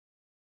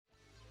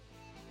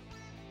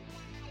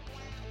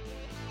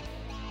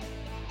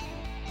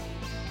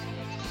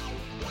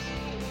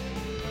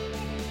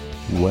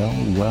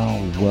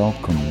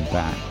Welcome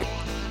back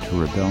to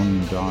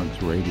Rebellion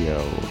Dogs Radio,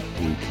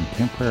 a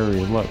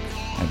contemporary look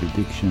at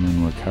addiction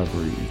and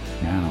recovery,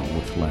 now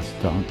with less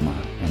dogma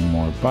and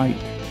more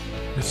bite.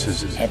 This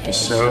is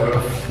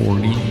episode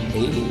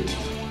 48.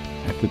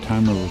 At the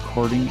time of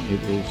recording,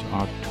 it is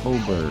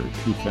October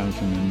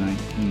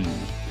 2019.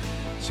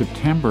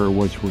 September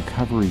was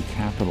Recovery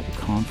Capital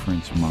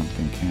Conference Month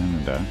in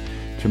Canada.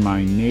 To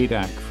my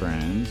NAADAC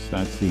friends,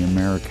 that's the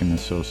American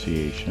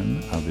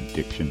Association of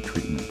Addiction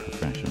Treatment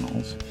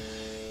Professionals,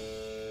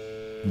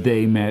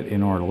 they met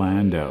in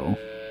Orlando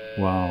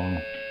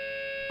while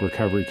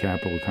Recovery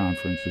Capital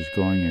Conference is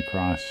going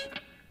across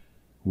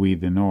We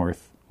the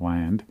North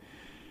land.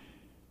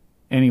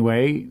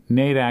 Anyway,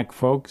 NAADAC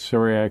folks,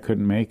 sorry I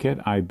couldn't make it.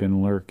 I've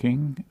been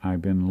lurking.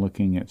 I've been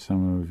looking at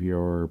some of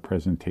your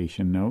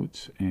presentation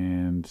notes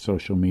and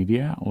social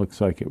media.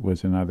 Looks like it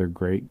was another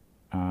great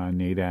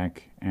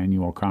NAADAC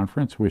annual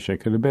conference. Wish I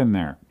could have been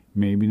there.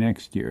 Maybe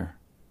next year.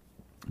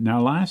 Now,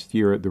 last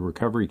year at the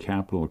Recovery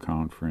Capital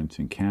Conference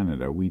in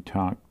Canada, we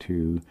talked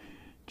to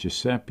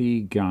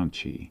Giuseppe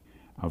Ganci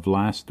of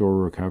Last Door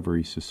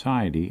Recovery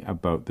Society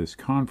about this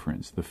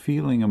conference. The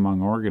feeling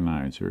among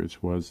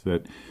organizers was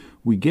that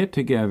we get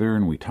together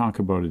and we talk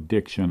about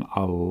addiction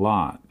a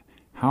lot.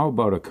 How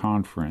about a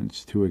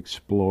conference to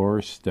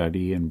explore,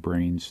 study, and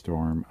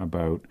brainstorm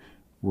about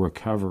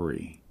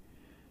recovery?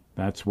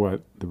 That's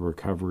what the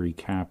Recovery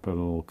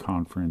Capital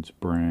Conference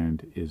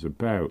brand is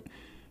about.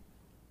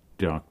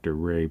 Dr.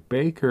 Ray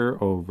Baker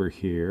over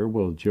here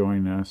will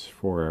join us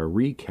for a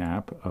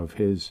recap of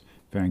his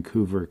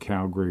Vancouver,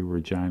 Calgary,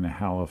 Regina,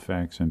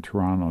 Halifax, and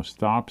Toronto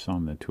stops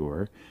on the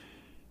tour.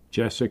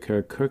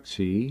 Jessica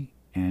Cooksey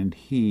and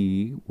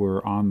he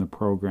were on the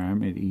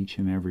program at each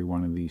and every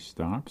one of these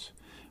stops.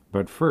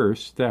 But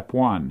first, step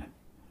one.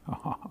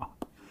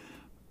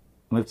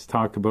 Let's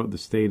talk about the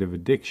state of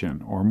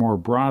addiction, or more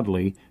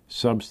broadly,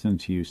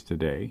 substance use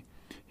today.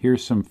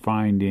 Here's some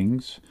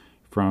findings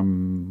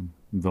from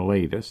the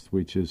latest,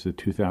 which is the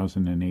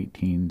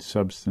 2018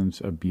 Substance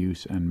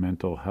Abuse and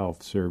Mental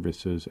Health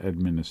Services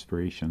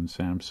Administration,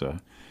 SAMHSA,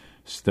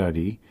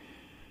 study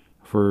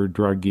for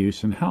drug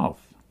use and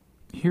health.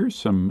 Here's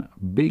some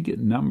big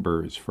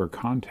numbers for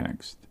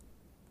context.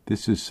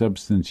 This is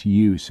substance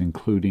use,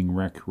 including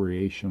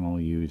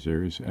recreational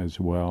users as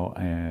well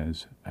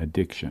as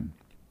addiction.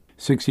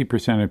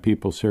 60% of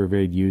people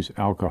surveyed use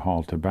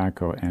alcohol,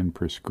 tobacco, and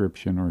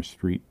prescription or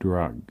street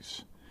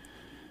drugs.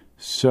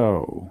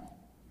 So,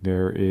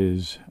 there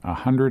is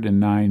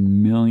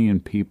 109 million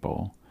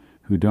people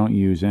who don't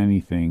use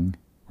anything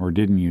or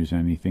didn't use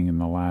anything in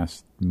the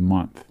last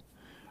month.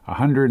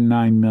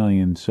 109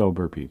 million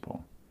sober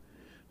people.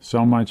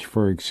 So much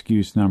for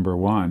excuse number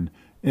one.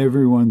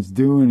 Everyone's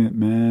doing it,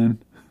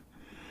 man.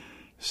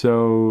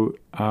 So,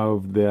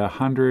 of the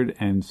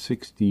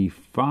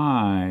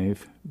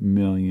 165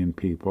 million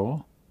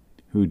people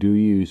who do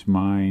use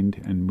mind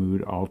and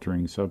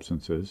mood-altering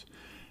substances,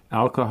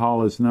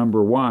 alcohol is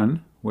number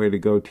one. Way to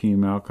go,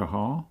 Team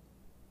Alcohol.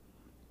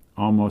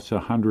 Almost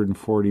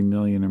 140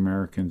 million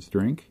Americans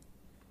drink.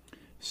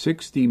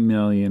 60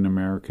 million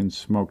Americans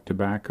smoke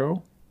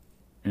tobacco,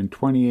 and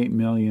 28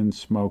 million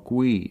smoke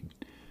weed.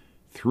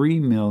 3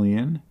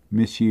 million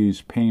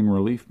misuse pain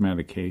relief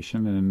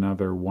medication, and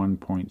another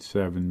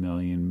 1.7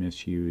 million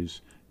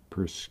misuse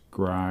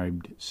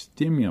prescribed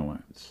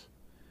stimulants.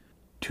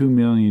 2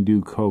 million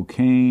do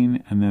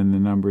cocaine, and then the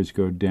numbers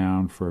go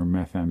down for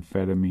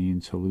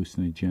methamphetamines,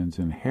 hallucinogens,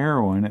 and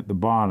heroin at the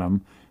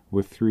bottom,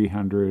 with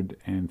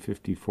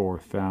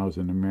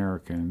 354,000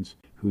 Americans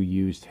who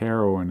used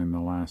heroin in the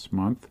last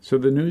month. So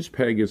the news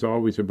peg is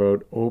always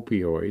about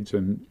opioids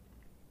and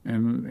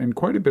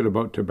quite a bit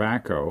about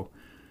tobacco,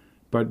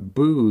 but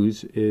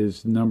booze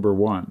is number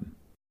one.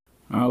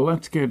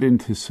 Let's get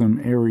into some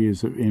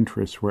areas of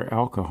interest where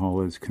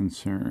alcohol is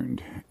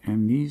concerned,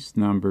 and these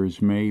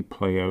numbers may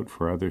play out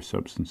for other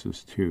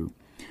substances too.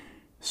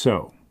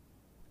 So,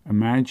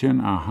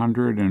 imagine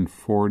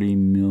 140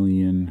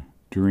 million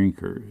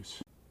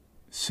drinkers.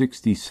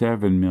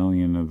 67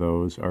 million of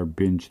those are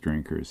binge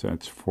drinkers,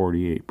 that's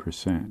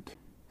 48%.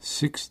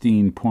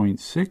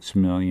 16.6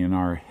 million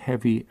are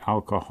heavy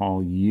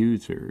alcohol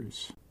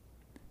users.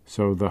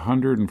 So the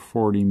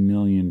 140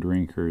 million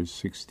drinkers,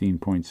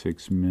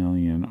 16.6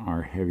 million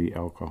are heavy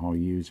alcohol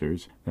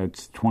users.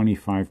 That's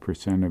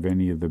 25% of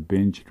any of the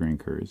binge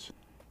drinkers,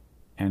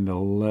 and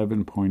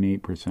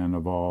 11.8%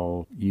 of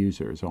all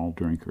users, all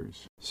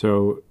drinkers.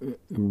 So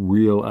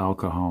real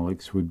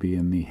alcoholics would be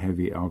in the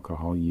heavy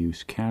alcohol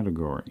use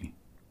category.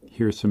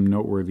 Here's some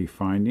noteworthy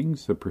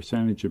findings. The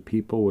percentage of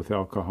people with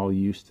alcohol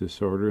use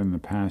disorder in the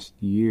past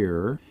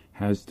year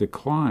has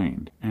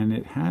declined, and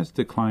it has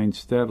declined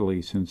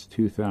steadily since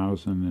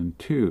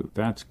 2002.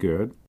 That's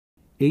good.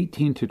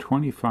 18 to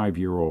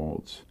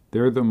 25-year-olds,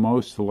 they're the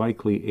most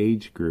likely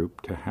age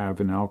group to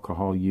have an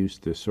alcohol use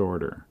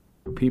disorder.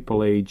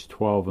 People aged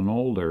 12 and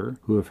older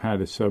who have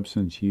had a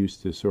substance use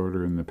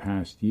disorder in the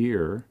past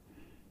year,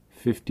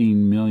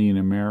 15 million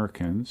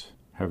Americans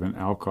have an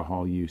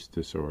alcohol use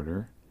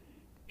disorder,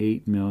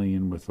 8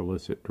 million with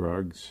illicit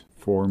drugs,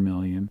 4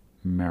 million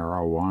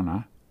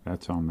marijuana,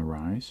 that's on the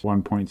rise.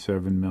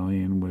 1.7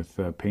 million with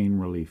pain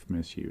relief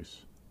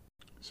misuse.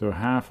 So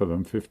half of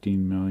them,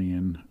 15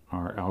 million,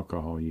 are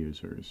alcohol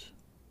users.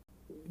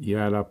 You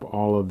add up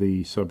all of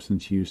the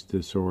substance use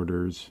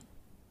disorders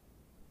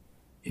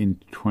in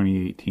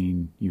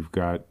 2018, you've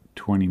got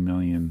 20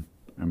 million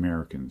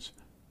Americans.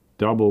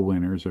 Double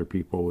winners are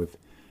people with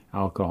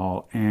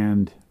alcohol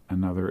and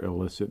another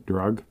illicit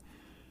drug,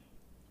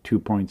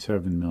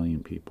 2.7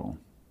 million people.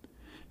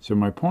 So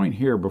my point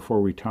here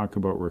before we talk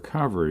about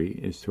recovery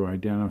is to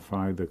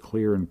identify the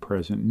clear and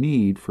present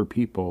need for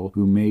people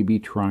who may be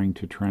trying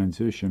to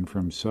transition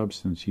from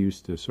substance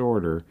use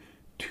disorder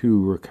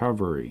to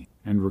recovery.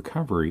 And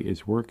recovery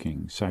is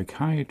working.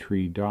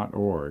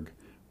 Psychiatry.org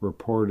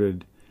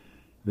reported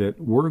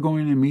that we're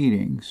going to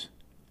meetings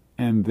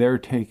and they're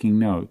taking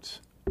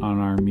notes on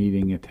our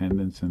meeting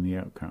attendance and the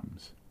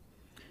outcomes.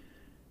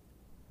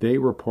 They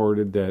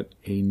reported that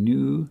a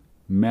new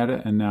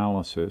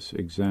meta-analysis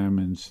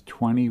examines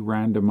 20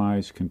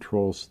 randomized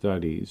control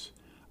studies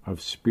of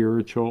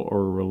spiritual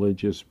or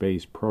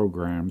religious-based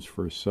programs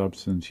for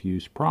substance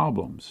use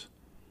problems.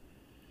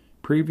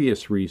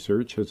 Previous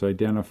research has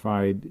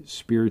identified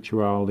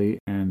spirituality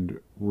and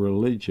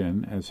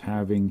religion as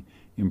having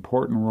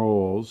important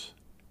roles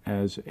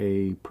as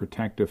a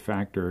protective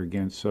factor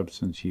against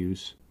substance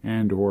use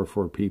and or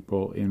for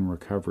people in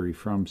recovery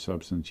from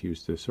substance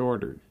use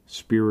disorder.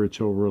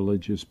 Spiritual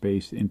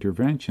religious-based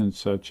interventions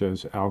such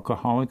as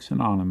Alcoholics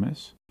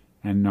Anonymous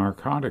and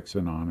Narcotics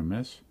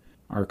Anonymous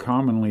are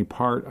commonly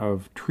part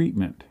of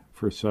treatment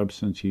for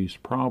substance use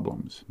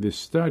problems. This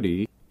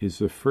study is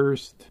the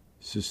first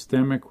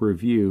systemic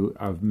review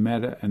of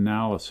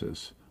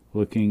meta-analysis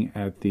looking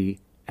at the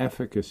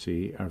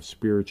efficacy of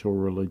spiritual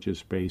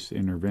religious-based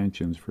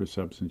interventions for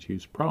substance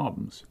use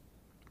problems.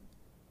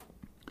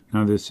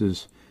 Now this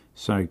is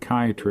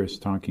psychiatrists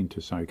talking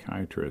to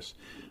psychiatrists.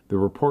 The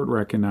report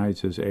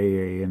recognizes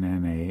AA and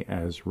NA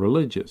as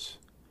religious.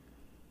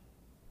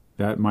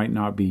 That might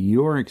not be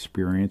your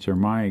experience or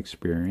my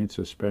experience,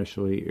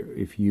 especially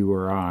if you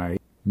or I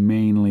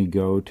mainly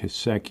go to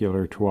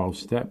secular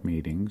 12-step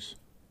meetings.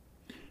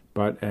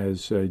 But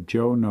as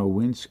Joe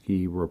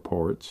Nowinski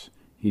reports,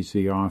 he's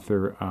the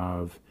author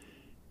of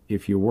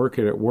If You Work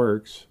It, It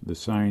Works, The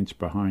Science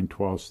Behind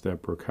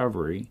 12-Step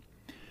Recovery.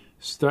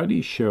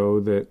 Studies show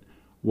that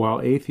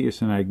while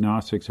atheists and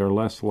agnostics are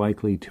less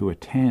likely to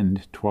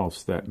attend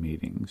 12-step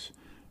meetings,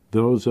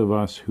 those of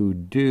us who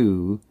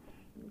do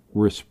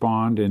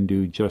respond and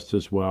do just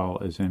as well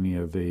as any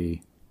of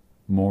the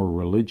more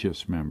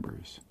religious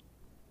members.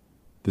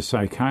 The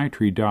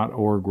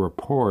Psychiatry.org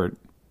report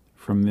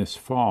from this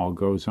fall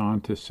goes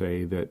on to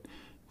say that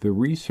the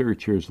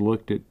researchers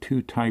looked at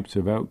two types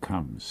of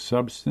outcomes: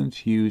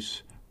 substance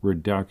use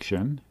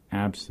reduction,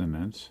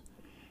 abstinence,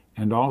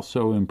 and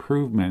also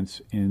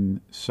improvements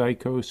in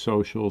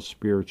psychosocial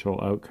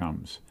spiritual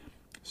outcomes,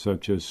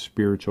 such as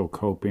spiritual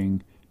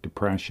coping,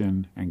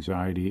 depression,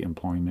 anxiety,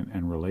 employment,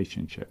 and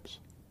relationships.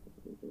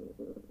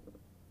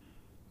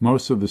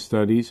 Most of the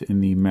studies in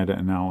the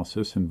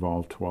meta-analysis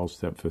involved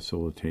 12-step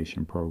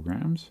facilitation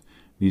programs.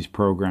 These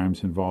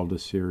programs involved a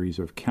series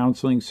of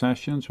counseling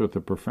sessions with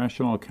a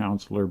professional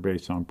counselor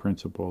based on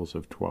principles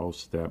of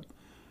 12-step,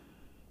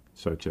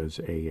 such as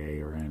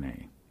AA or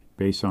NA.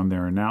 Based on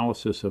their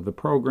analysis of the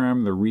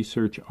program, the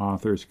research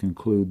authors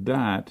conclude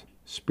that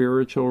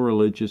spiritual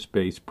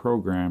religious-based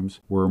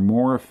programs were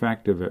more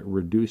effective at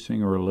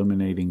reducing or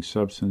eliminating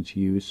substance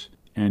use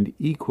and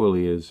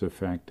equally as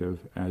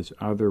effective as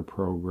other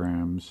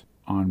programs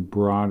on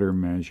broader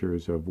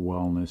measures of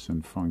wellness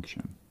and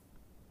function.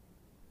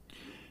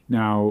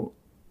 Now,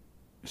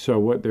 so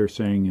what they're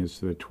saying is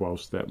the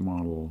 12-step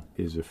model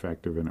is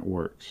effective and it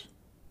works,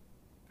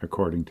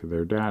 according to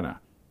their data.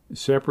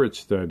 Separate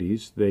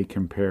studies, they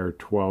compare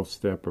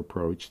 12-step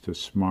approach to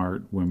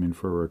SMART, Women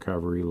for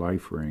Recovery,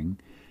 LifeRing,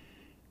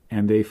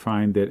 and they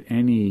find that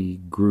any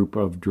group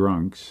of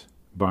drunks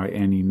by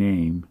any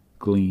name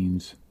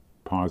gleans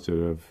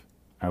positive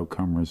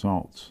outcome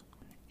results.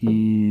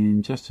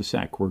 In just a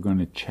sec, we're going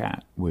to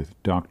chat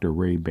with Dr.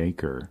 Ray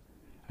Baker,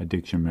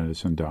 addiction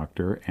medicine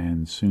doctor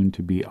and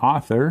soon-to-be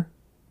author.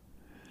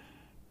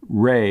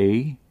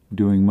 Ray,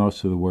 doing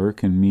most of the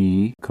work, and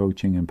me,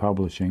 coaching and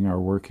publishing,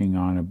 are working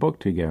on a book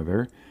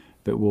together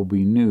that will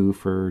be new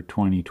for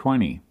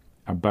 2020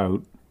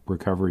 about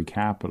Recovery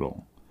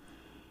Capital.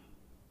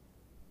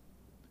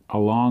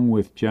 Along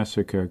with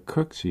Jessica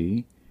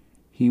Cooksey,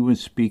 he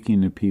was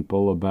speaking to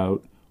people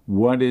about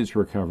what is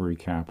Recovery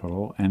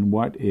Capital and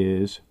what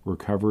is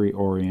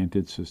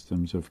recovery-oriented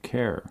systems of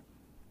care.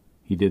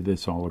 He did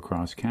this all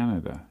across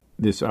Canada.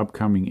 This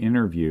upcoming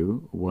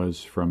interview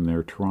was from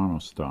their Toronto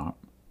stop.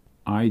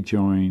 I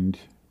joined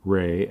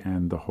Ray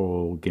and the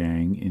whole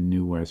gang in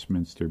New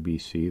Westminster,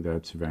 BC.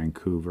 That's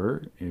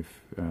Vancouver, in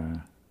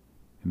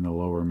the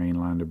lower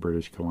mainland of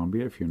British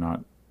Columbia, if you're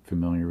not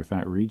familiar with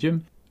that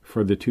region,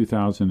 for the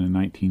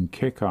 2019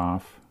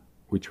 kickoff,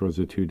 which was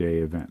a 2-day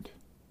event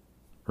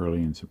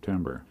early in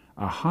September.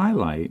 A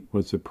highlight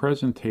was a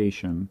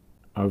presentation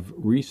of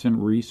recent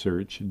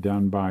research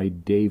done by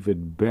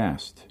David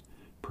Best,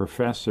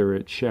 professor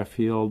at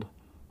Sheffield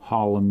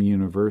Hallam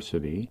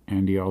University,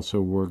 and he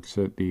also works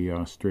at the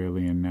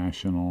Australian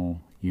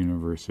National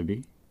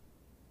University.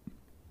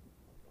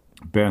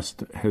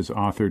 Best has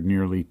authored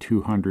nearly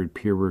 200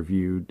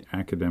 peer-reviewed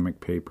academic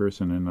papers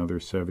and another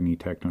 70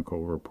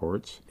 technical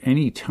reports.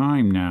 Any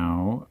time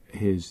now,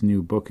 his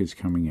new book is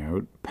coming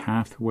out,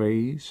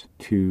 Pathways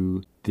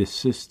to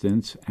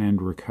Desistance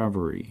and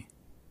Recovery,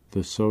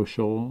 The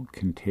Social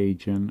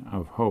Contagion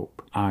of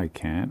Hope. I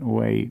can't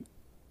wait.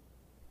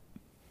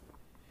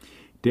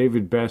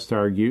 David Best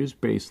argues,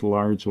 based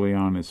largely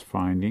on his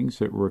findings,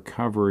 that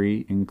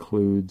recovery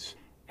includes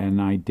an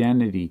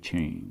identity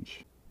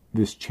change.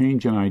 This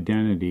change in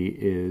identity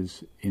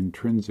is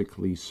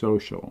intrinsically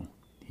social.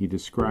 He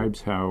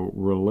describes how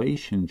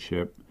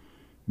relationship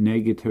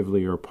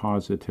negatively or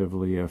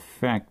positively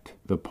affect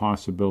the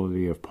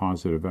possibility of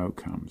positive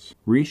outcomes.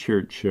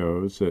 Research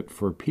shows that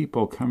for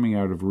people coming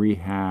out of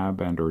rehab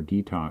and or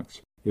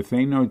detox, if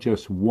they know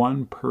just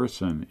one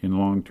person in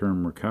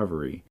long-term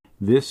recovery,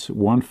 this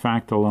one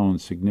fact alone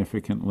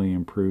significantly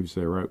improves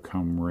their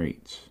outcome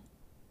rates.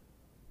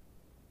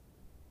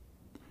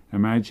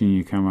 Imagine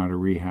you come out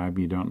of rehab,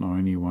 you don't know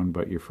anyone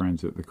but your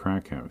friends at the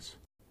crack house.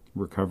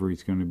 Recovery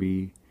is going to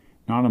be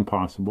not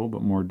impossible,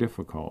 but more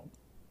difficult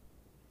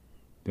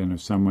than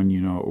if someone you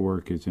know at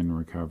work is in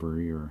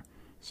recovery, or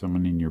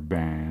someone in your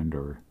band,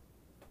 or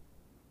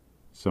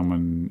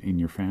someone in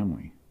your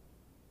family.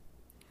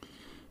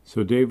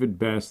 So David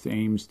Best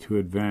aims to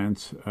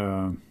advance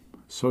a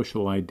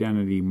social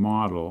identity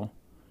model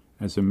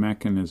as a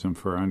mechanism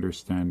for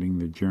understanding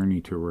the journey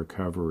to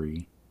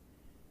recovery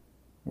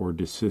or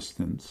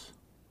desistance,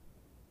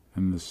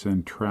 and the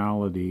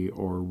centrality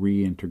or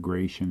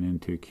reintegration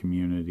into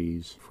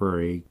communities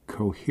for a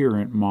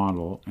coherent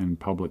model and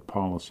public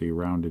policy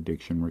around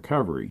addiction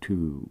recovery,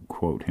 to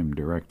quote him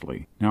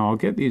directly. Now, I'll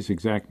get these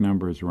exact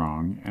numbers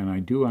wrong, and I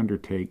do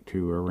undertake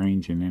to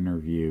arrange an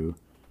interview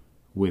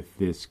with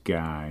this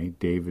guy,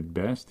 David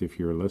Best. If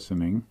you're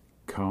listening,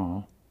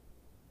 call.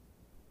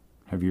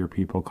 Have your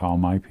people call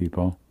my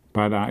people.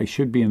 But I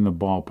should be in the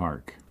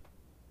ballpark,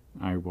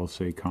 I will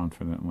say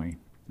confidently.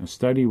 A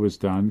study was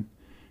done,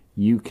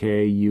 UK,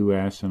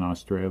 US, and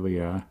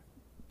Australia,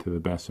 to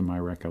the best of my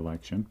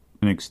recollection.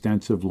 An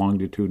extensive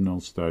longitudinal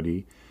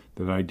study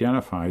that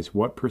identifies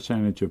what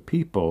percentage of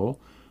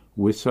people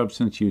with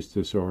substance use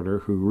disorder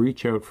who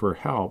reach out for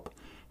help,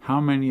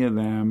 how many of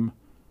them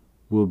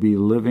will be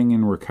living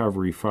in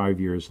recovery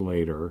 5 years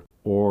later,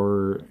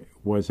 or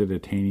was it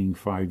attaining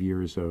 5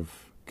 years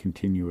of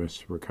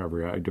continuous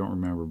recovery? I don't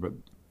remember, but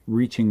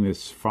reaching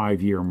this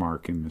 5-year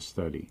mark in the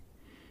study.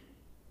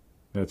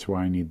 That's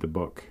why I need the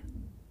book.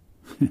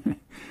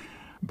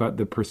 But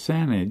the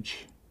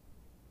percentage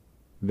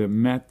that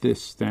met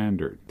this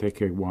standard, take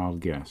a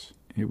wild guess,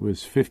 it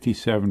was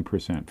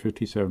 57%,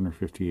 57 or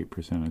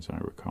 58% as I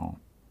recall.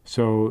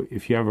 So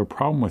if you have a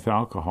problem with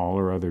alcohol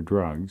or other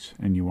drugs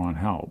and you want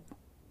help,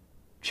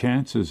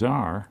 chances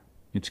are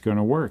it's going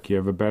to work. You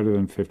have a better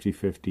than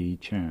 50-50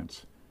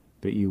 chance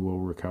that you will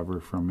recover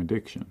from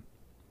addiction.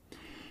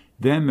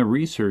 Then the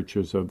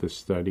researchers of the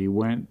study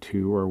went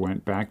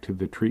back to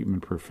the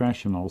treatment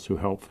professionals who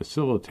helped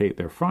facilitate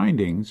their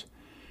findings,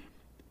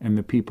 and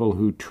the people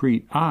who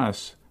treat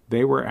us,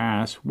 they were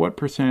asked, what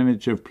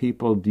percentage of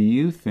people do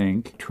you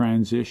think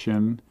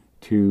transition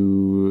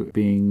to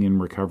being in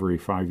recovery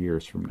 5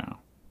 years from now?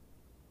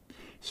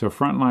 So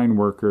frontline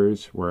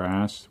workers were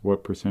asked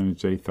what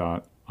percentage they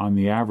thought. On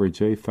the average,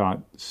 they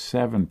thought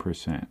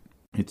 7%.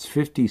 It's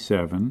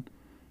 57.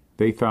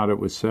 They thought it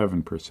was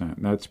 7%.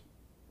 That's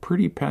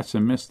pretty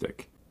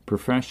pessimistic.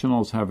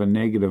 Professionals have a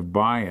negative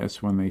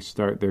bias when they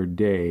start their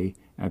day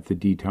at the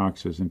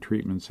detoxes and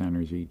treatment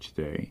centers each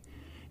day.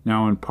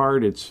 Now, in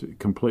part, it's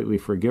completely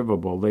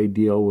forgivable. They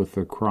deal with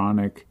the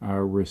chronic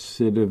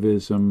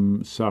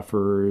recidivism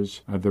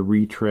sufferers, the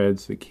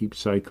retreads that keep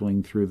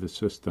cycling through the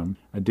system.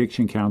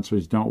 Addiction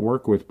counselors don't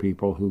work with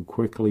people who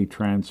quickly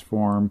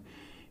transform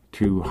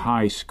to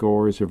high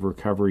scores of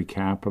recovery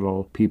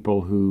capital,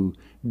 people who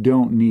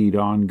don't need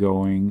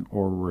ongoing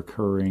or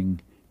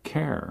recurring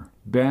care.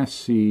 Best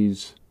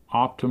sees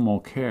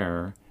optimal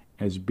care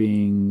as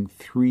being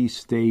 3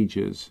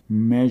 stages: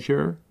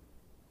 measure,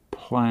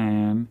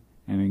 plan,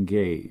 and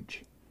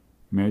engage.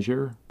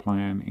 Measure,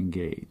 plan,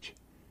 engage.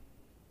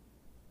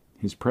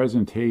 His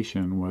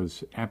presentation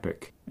was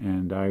epic,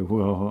 and I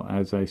will,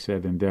 as I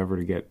said, endeavor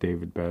to get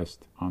David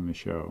Best on the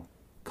show.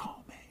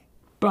 Call me.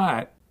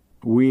 But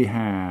we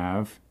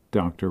have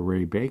Dr.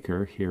 Ray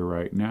Baker here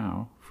right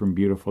now from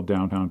beautiful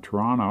downtown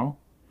Toronto.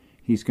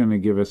 He's going to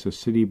give us a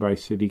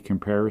city-by-city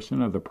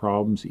comparison of the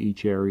problems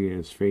each area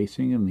is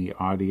facing and the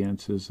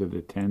audiences that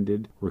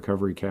attended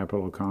Recovery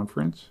Capital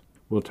Conference.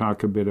 We'll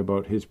talk a bit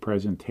about his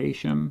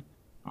presentation,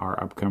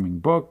 our upcoming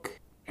book,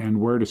 and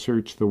where to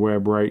search the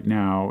web right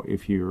now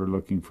if you're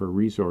looking for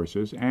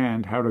resources,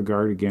 and how to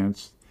guard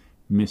against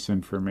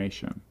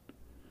misinformation.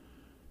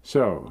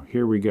 So,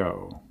 here we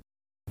go.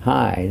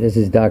 Hi, this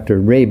is Dr.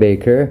 Ray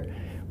Baker.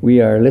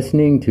 We are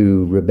listening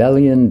to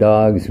Rebellion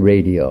Dogs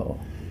Radio.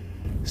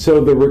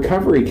 So the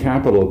Recovery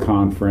Capital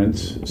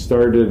Conference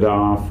started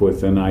off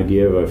with an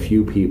idea of a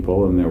few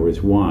people, and there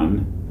was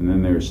one, and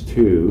then there's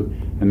two,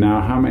 and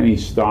now how many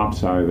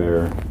stops are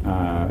there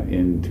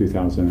in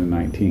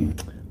 2019?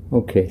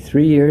 Okay,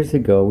 3 years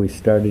ago we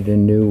started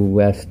in New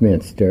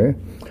Westminster,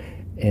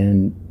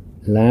 and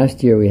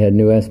last year we had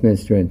New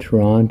Westminster in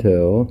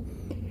Toronto,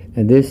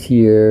 and this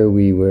year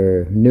we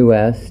were New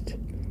West,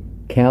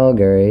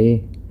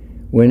 Calgary,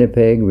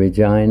 Winnipeg,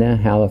 Regina,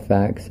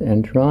 Halifax,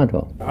 and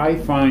Toronto. I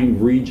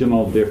find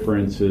regional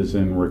differences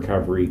in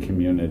recovery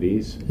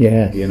communities.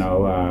 Yes.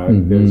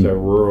 There's a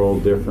rural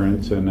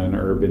difference and an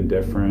urban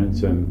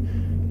difference, and,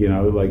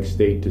 like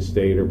state to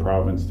state or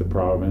province to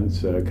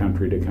province,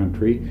 country to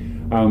country.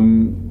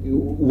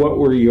 What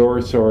were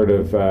your sort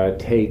of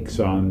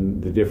takes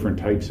on the different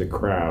types of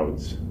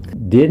crowds?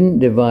 Didn't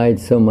divide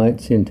so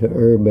much into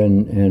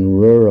urban and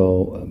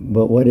rural,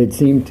 but what it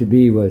seemed to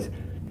be was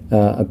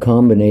a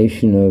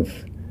combination of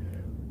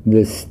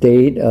the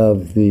state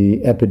of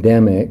the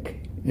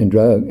epidemic and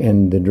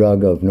the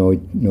drug of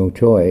no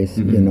choice,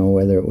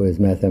 whether it was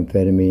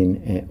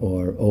methamphetamine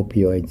or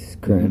opioids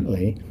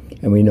currently,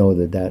 and we know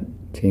that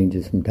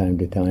changes from time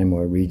to time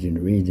or region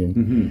to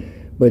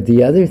region. But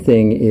the other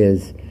thing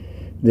is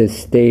the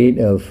state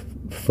of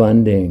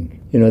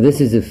funding.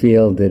 This is a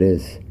field that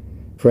is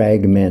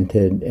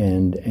fragmented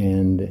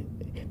and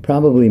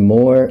probably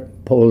more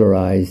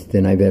polarized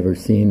than I've ever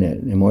seen it,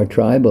 and more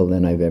tribal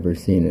than I've ever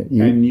seen it.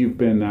 And you've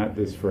been at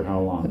this for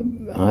how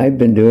long? I've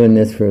been doing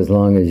this for as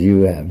long as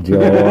you have,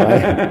 Joe.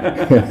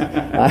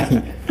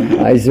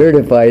 I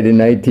certified in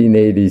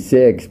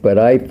 1986, but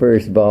I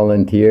first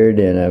volunteered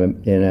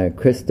in a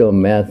crystal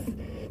meth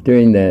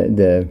during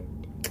the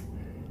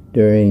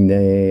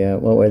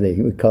what were they?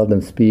 We called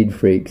them speed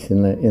freaks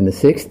in the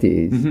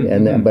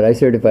 60s, but I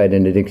certified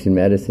in addiction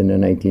medicine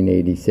in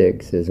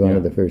 1986 as one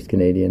of the first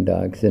Canadian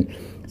docs, and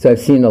so I've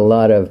seen a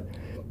lot of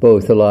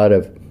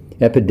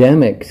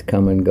epidemics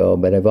come and go,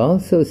 but I've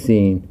also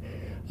seen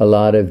a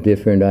lot of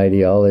different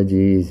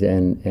ideologies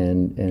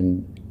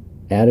and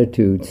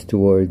attitudes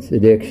towards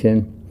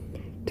addiction,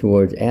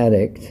 towards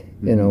addict,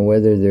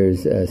 whether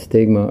there's a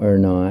stigma or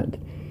not,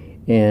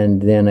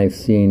 and then I've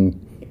seen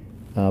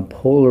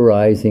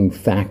polarizing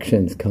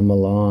factions come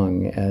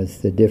along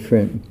as the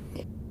different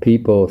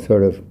people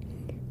sort of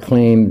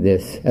claim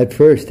this. At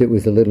first it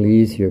was a little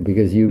easier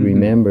because you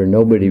remember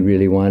nobody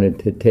really wanted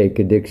to take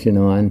addiction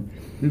on,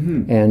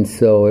 and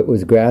so it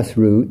was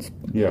grassroots.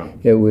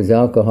 It was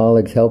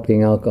alcoholics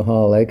helping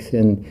alcoholics,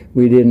 and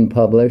we didn't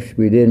publish,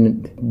 we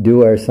didn't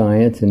do our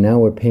science, and now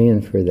we're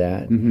paying for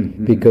that.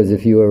 Because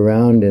if you were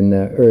around in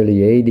the early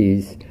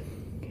 80s,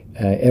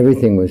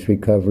 everything was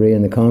recovery,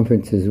 and the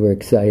conferences were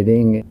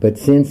exciting. But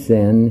since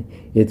then,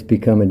 it's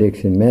become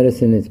addiction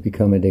medicine, it's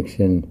become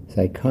addiction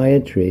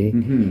psychiatry,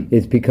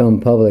 it's become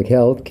public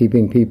health,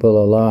 keeping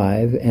people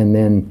alive, and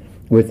then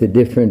with a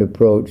different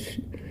approach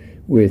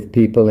with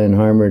people in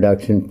harm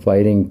reduction,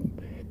 fighting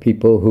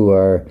people who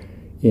are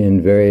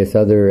in various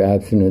other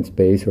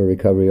abstinence-based or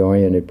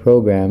recovery-oriented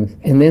programs.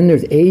 And then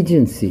there's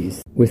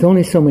agencies with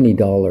only so many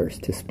dollars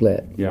to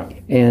split.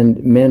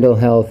 And mental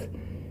health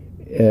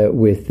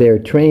with their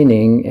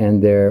training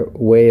and their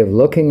way of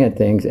looking at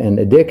things, and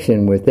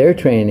addiction with their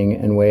training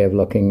and way of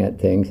looking at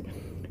things,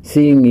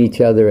 seeing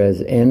each other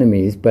as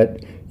enemies, but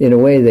in a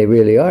way they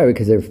really are,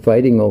 because they're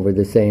fighting over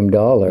the same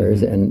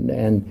dollars, and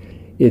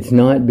it's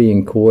not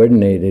being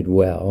coordinated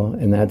well,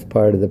 and that's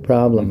part of the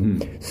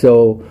problem.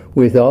 So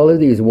with all of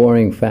these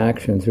warring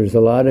factions, there's a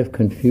lot of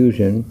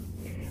confusion.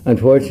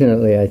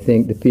 Unfortunately, I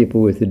think the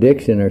people with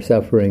addiction are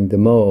suffering the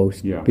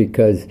most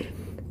because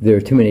there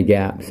are too many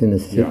gaps in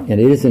the and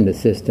it isn't a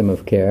system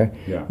of care.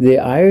 The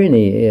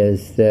irony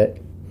is that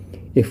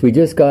if we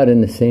just got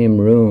in the same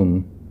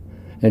room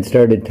and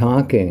started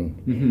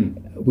talking,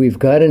 we've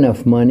got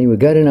enough money, we've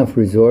got enough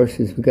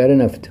resources, we've got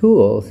enough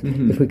tools.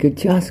 If we could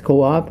just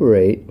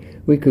cooperate,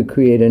 we could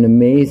create an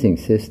amazing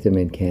system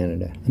in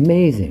Canada.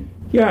 Amazing.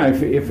 Yeah,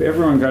 if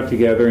everyone got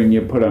together and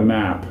you put a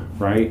map,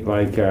 right,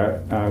 like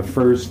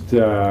first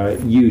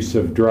use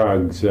of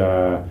drugs,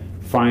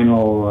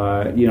 final,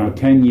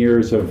 10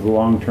 years of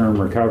long-term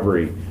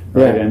recovery,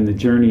 right, and the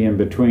journey in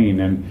between,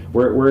 and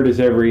where does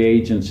every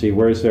agency,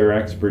 where's their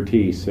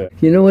expertise?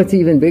 What's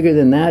even bigger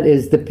than that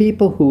is the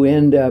people who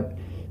end up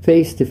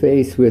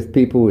face-to-face with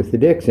people with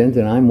addictions,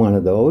 and I'm one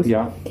of those,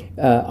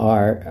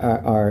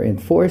 are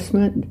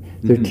enforcement,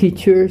 they're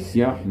teachers,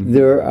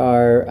 there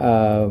are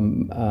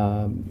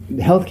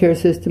healthcare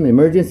system,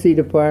 emergency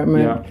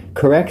department,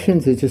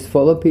 corrections is just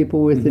full of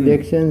people with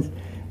addictions.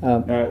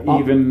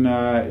 Even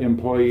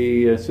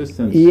employee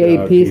assistance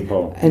EAPs,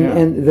 people.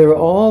 And they're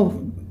all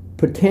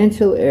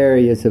potential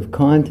areas of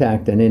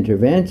contact and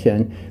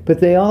intervention, but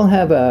they all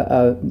have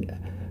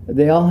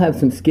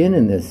some skin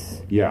in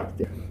this.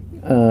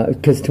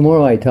 Because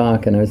tomorrow I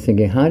talk, and I was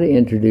thinking how to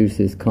introduce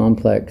this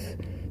complex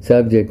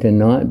subject and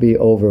not be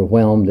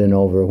overwhelmed and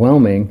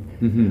overwhelming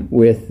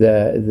with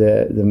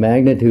the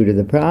magnitude of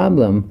the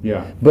problem.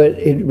 Yeah. But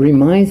it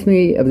reminds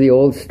me of the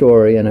old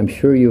story, and I'm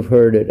sure you've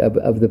heard it,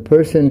 of the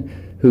person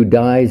who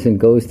dies and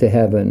goes to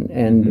heaven,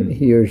 and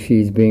he or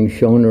she's being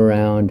shown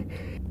around.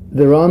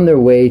 They're on their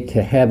way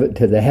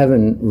to the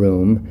heaven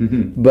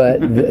room,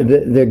 but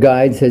the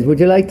guide says, "Would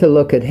you like to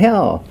look at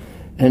hell?"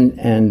 And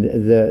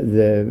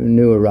the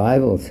new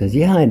arrival says,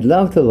 "Yeah, I'd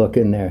love to look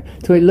in there."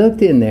 So he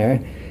looked in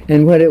there,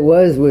 and what it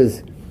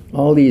was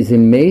all these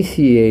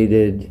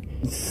emaciated,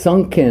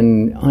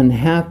 sunken,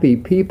 unhappy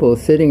people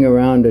sitting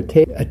around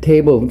a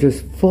table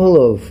just full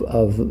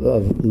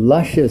of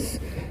luscious,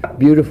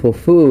 beautiful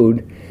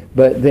food,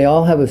 but they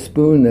all have a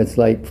spoon that's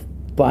like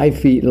 5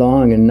 feet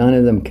long, and none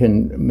of them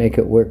can make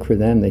it work for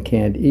them. They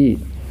can't eat.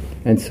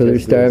 And so they're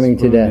starving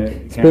to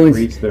death.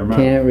 Spoons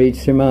can't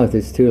reach their mouth.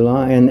 It's too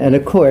long. And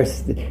of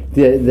course,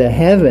 the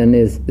heaven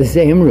is the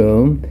same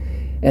room,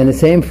 and the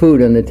same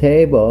food on the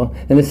table,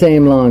 and the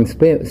same long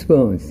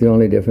spoons. The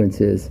only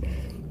difference is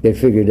they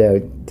figured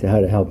out how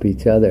to help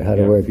each other, how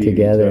to work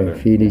together and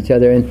feed each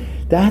other. And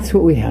that's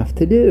what we have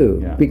to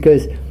do.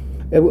 Because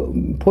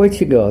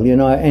Portugal, you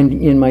know, and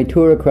in my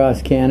tour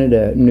across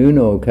Canada,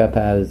 Nuno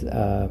Capaz,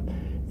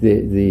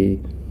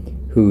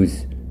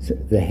 who's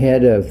the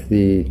head of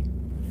the,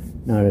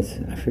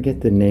 I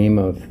forget the name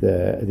of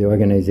the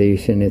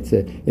organization.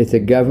 It's a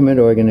government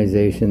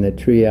organization that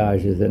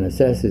triages and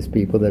assesses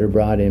people that are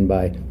brought in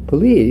by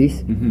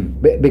police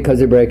because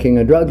they're breaking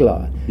a drug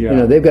law. You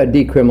know, they've got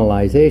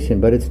decriminalization,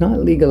 but it's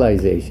not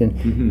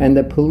legalization. And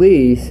the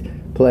police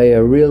play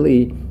a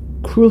really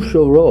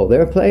crucial role.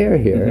 They're a player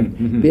here,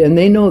 and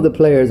they know the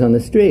players on the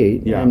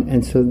street,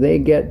 and so they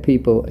get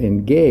people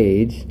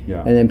engaged,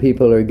 and then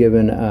people are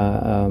given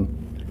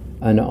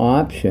an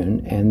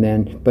option, and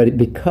then, but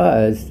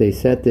because they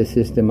set the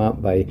system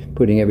up by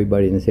putting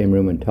everybody in the same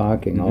room and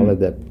talking, all of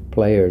the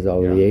players,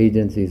 all of the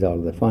agencies, all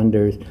of the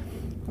funders,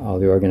 all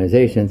the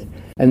organizations,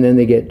 and then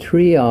they get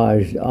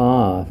triaged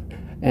off,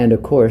 and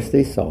of course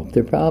they solve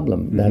their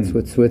problem. That's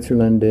what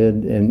Switzerland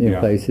did in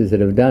places that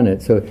have done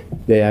it. So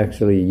they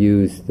actually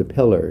use the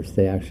pillars,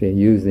 they actually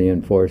use the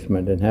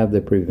enforcement and have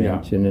the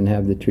prevention and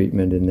have the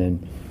treatment, and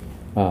then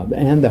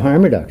and the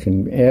harm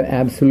reduction,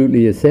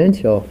 absolutely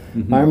essential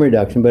harm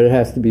reduction, but it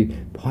has to be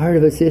part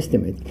of a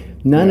system.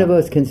 None of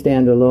us can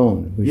stand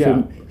alone. We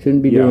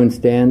shouldn't be doing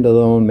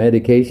standalone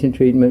medication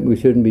treatment. We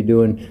shouldn't be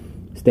doing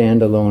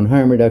standalone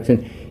harm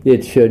reduction.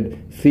 It should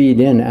feed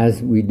in,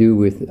 as we do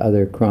with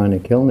other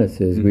chronic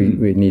illnesses.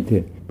 We need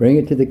to bring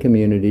it to the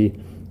community,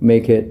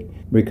 make it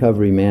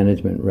recovery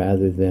management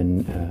rather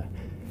than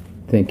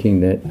thinking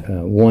that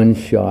one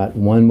shot,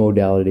 one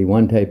modality,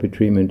 one type of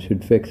treatment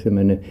should fix them,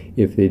 and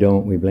if they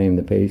don't, we blame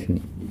the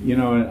patient. You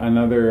know,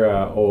 another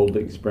old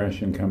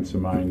expression comes to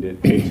mind: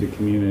 it takes a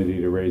community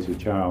to raise a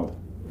child.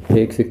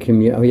 Takes a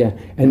community,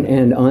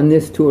 and on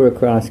this tour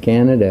across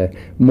Canada,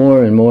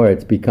 more and more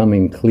it's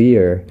becoming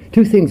clear.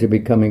 Two things are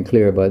becoming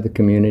clear about the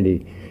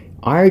community.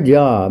 Our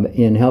job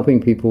in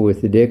helping people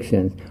with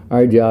addictions,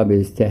 our job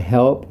is to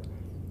help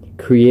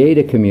create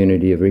a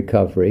community of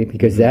recovery,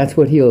 because that's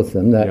what heals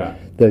them.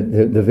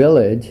 The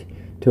village,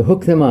 to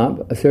hook them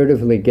up,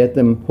 assertively get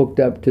them hooked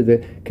up to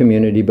the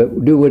community,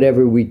 but do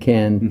whatever we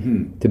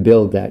can to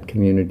build that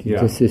community,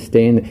 to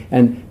sustain.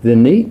 And the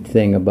neat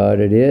thing about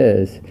it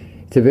is,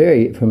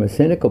 from a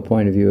cynical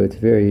point of view, it's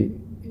very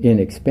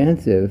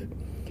inexpensive,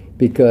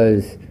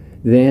 because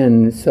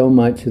then so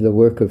much of the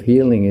work of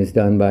healing is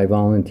done by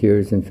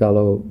volunteers and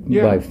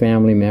by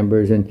family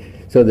members, and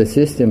so the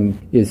system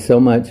is so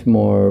much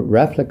more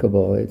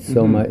replicable. It's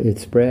so much, it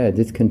spreads,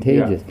 it's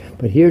contagious.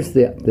 But here's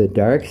the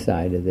dark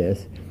side of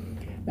this.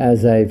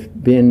 As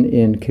I've been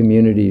in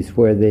communities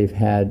where they've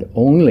had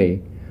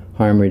only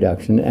harm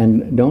reduction,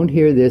 and don't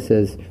hear this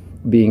as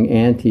being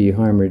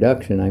anti-harm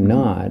reduction, I'm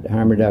not.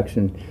 Harm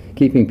reduction,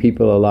 keeping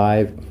people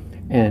alive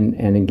and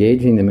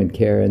engaging them in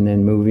care and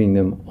then moving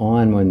them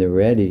on when they're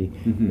ready.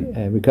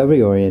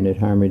 Recovery-oriented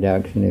harm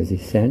reduction is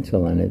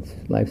essential, and it's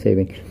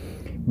life-saving.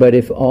 But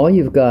if all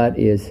you've got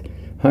is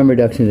harm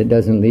reduction that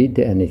doesn't lead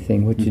to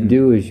anything, what you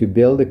do is you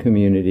build a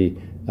community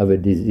of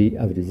addiction,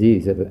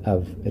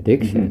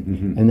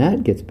 and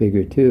that gets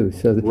bigger too.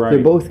 So they're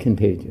both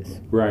contagious.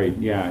 Right.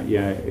 Yeah.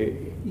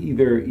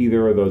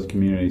 Either of those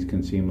communities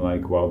can seem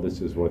like, well,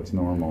 this is what's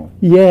normal.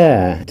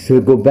 Yeah.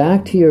 To go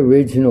back to your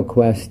original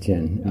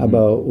question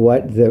about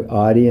what the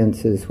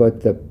audiences,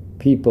 what the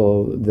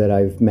people that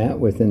I've met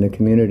with in the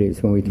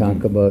communities when we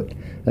talk about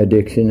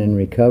addiction and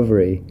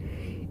recovery,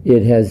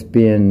 it has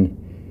been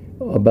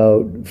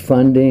about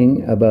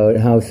funding, about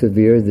how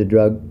severe the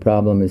drug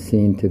problem is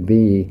seen to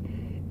be,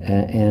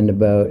 and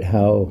about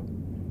how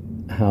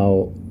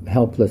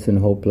helpless and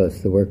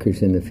hopeless the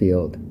workers in the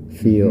field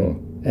feel.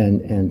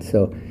 And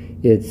so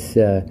it's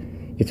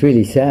it's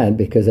really sad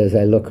because as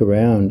I look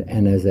around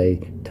and as I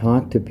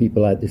talk to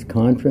people at these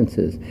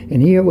conferences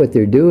and hear what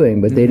they're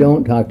doing, but they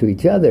don't talk to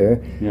each other,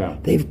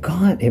 they've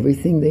got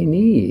everything they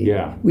need.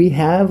 Yeah. We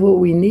have what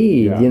we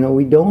need. Yeah. You know,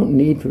 we don't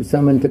need for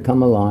someone to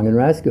come along and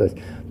rescue us.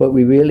 What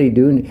we really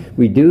do,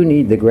 we do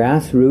need the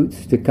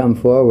grassroots to come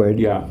forward.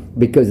 Yeah.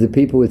 Because the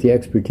people with the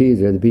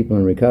expertise are the people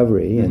in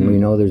recovery, and we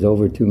know there's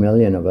over 2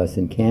 million of us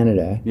in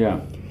Canada.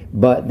 Yeah.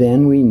 But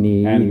then we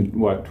need... And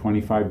what,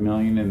 25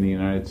 million in the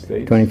United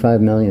States? 25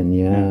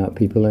 million,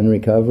 people in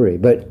recovery.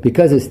 But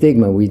because of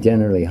stigma, we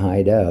generally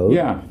hide out.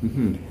 Yeah.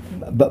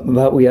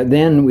 But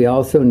we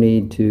also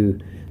need to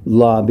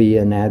lobby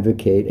and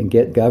advocate and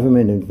get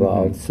government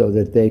involved so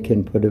that they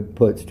can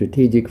put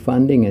strategic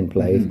funding in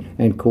place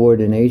and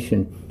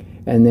coordination.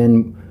 And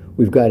then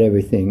we've got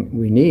everything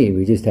we need.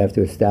 We just have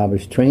to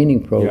establish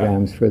training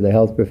programs for the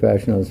health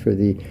professionals, for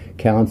the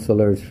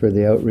counselors, for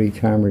the outreach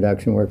harm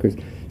reduction workers,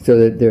 so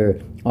that they're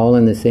all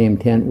in the same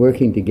tent,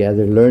 working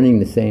together, learning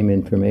the same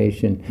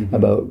information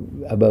about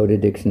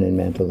addiction and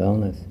mental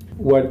illness.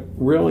 What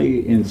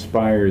really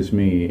inspires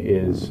me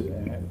is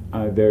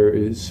there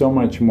is so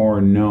much more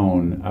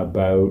known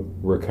about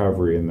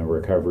recovery and the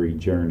recovery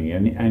journey,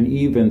 and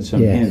even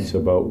some hints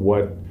about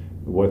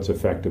what's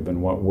effective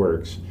and what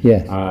works.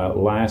 Yes.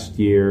 Last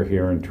year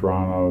here in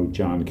Toronto,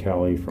 John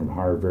Kelly from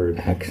Harvard.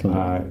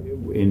 Excellent.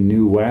 In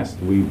New West,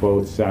 we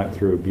both sat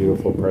through a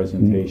beautiful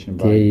presentation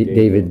by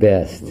David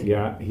Best.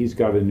 Yeah, he's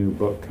got a new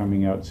book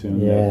coming out soon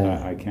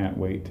that I can't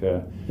wait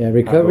to... Yeah,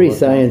 recovery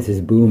science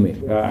is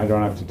booming. I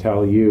don't have to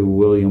tell you,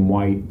 William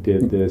White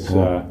did this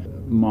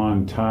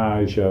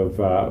montage of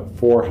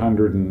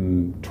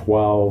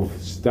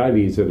 412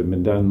 studies that have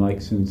been done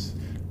since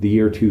the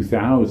year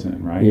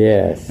 2000, right?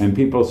 Yes. And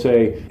people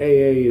say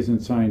AA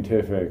isn't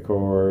scientific,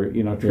 or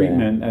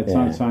treatment that's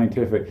not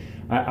scientific.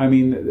 I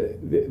mean,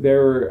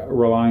 they're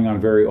relying on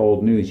very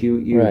old news. You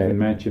even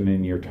mentioned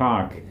in your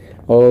talk.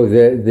 Oh,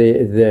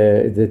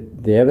 the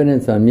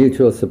evidence on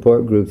mutual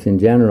support groups in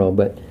general,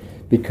 but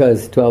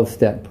because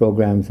 12-step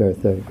programs are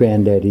the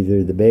granddaddy,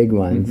 they're the big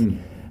ones.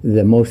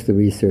 The most of the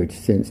research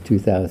since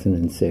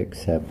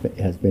 2006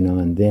 has been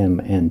on them,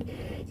 and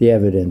the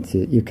evidence,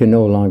 you can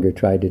no longer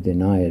try to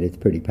deny it. It's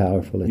pretty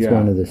powerful. It's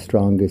one of the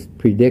strongest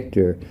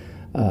predictor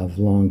of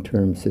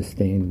long-term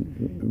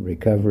sustained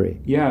recovery.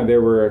 Yeah,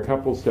 there were a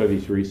couple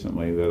studies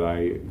recently that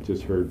I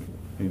just heard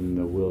in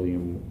the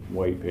William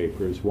White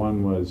papers.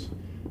 One was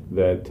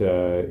that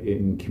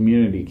in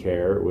community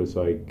care, it was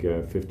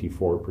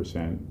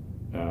 54%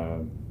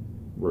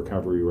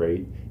 recovery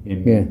rate.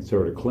 In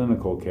sort of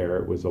clinical care,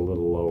 it was a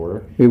little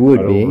lower. It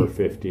would be over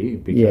 50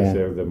 because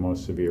they're the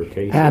most severe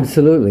cases.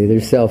 Absolutely,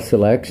 there's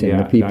self-selection.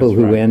 The people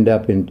who end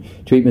up in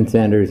treatment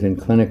centers and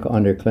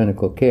under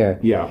clinical care,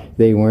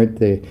 they weren't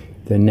the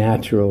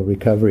natural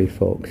recovery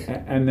folks.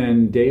 And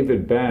then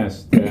David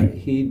Best,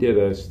 he did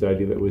a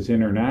study that was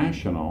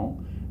international,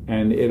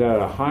 and it had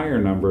a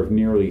higher number of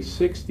nearly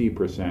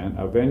 60%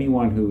 of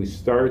anyone who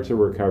starts a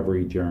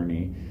recovery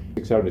journey.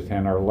 6 out of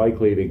 10 are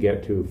likely to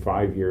get to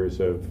 5 years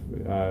of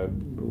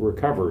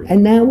recovery.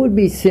 And that would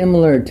be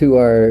similar to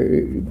our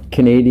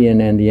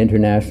Canadian and the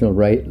international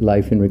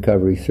life and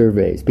recovery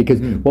surveys, because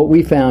what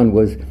we found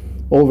was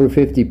over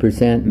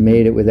 50%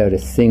 made it without a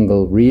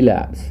single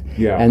relapse.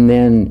 And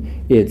then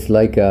it's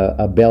like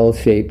a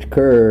bell-shaped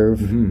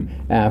curve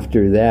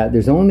after that.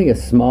 There's only a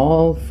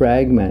small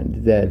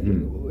fragment that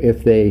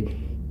if they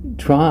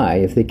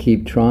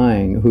keep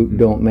trying, who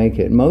don't make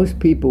it. Most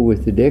people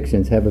with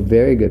addictions have a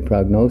very good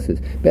prognosis,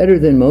 better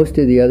than most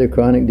of the other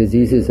chronic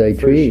diseases I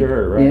treat. For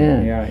sure, right?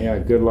 Yeah.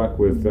 Good luck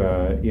with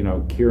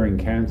curing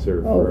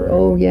cancer.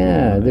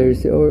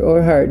 There's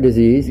or heart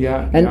disease.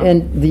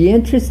 And the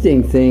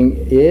interesting thing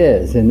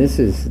is, and this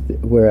is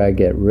where I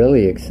get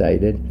really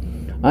excited,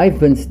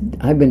 I've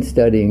been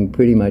studying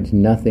pretty much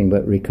nothing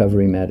but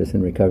recovery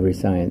medicine, recovery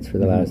science for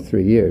the last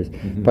 3 years,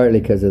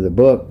 partly because of the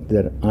book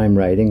that I'm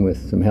writing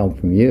with some help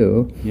from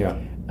you.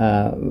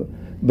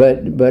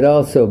 But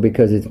also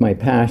because it's my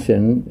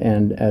passion,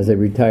 and as I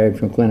retired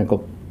from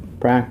clinical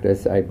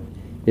practice,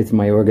 it's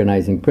my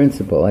organizing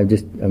principle. I'm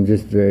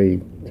just very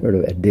sort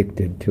of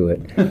addicted to it.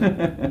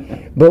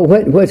 But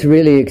what's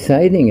really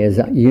exciting is,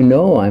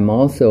 I'm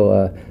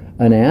also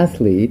an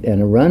athlete and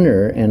a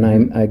runner, and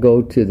I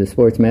go to the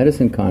sports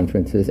medicine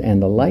conferences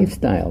and the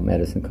lifestyle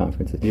medicine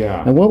conferences.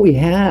 And what we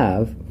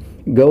have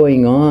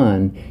going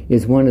on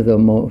is one of the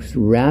most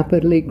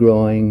rapidly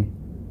growing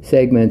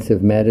segments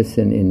of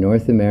medicine in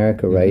North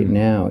America right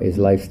now is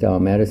lifestyle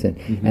medicine,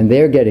 and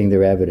they're getting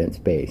their evidence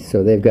base.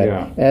 So they've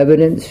got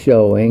evidence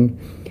showing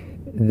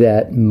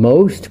that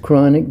most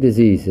chronic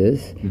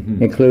diseases,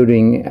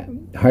 including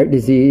heart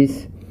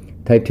disease,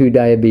 type 2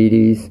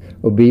 diabetes,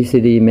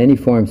 obesity, many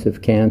forms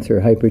of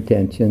cancer,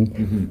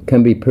 hypertension,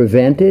 can be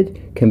prevented,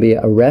 can be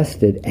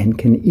arrested, and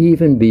can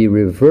even be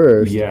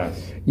reversed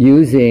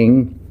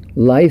using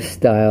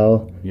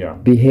lifestyle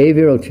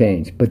behavioral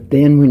change. But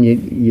then when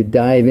you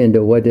dive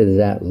into what does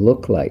that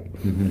look like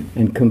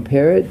and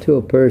compare it to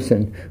a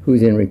person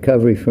who's in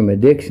recovery from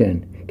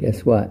addiction,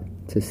 guess what?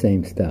 It's the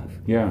same stuff.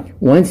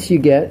 Once you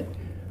get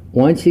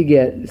once you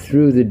get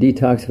through the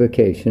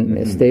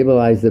detoxification,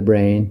 stabilize the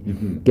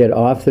brain, get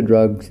off the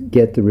drugs,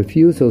 get the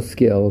refusal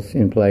skills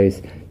in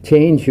place,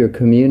 change your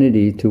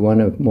community to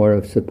one of more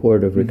of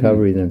supportive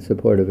recovery than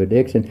supportive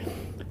addiction.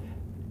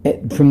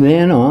 From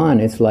then on,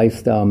 it's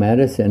lifestyle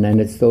medicine,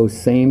 and it's those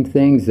same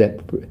things that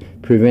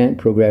prevent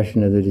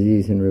progression of the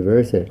disease and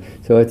reverse it.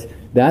 So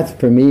that's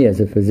for me as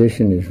a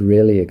physician is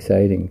really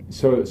exciting.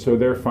 So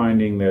they're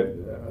finding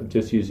that,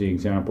 just use the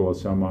example of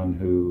someone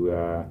who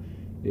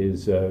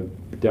is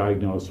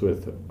diagnosed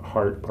with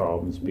heart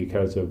problems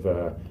because of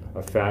a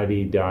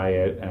fatty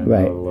diet and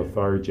a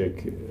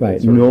lethargic.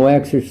 Right, no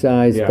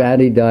exercise,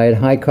 fatty diet,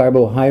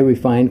 high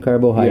refined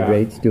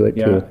carbohydrates do it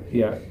too.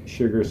 Yeah,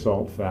 sugar,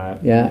 salt,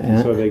 fat.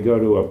 Yeah. So they go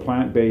to a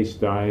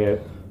plant-based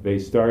diet, they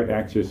start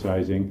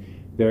exercising.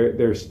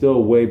 They're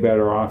still way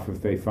better off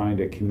if they find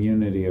a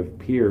community of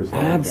peers.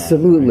 Like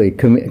Absolutely,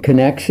 that, right?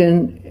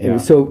 Connection. Yeah.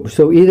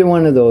 So either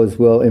one of those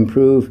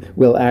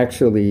will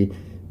actually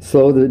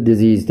slow the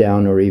disease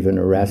down or even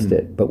arrest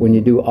it. But when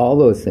you do all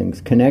those things,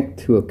 connect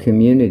to a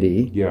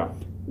community,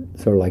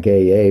 sort of like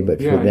AA, but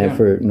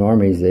for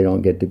normies, they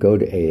don't get to go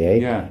to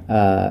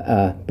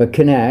AA. But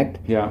connect.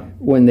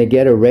 When they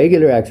get a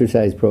regular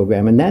exercise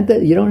program, and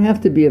that you don't have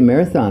to be a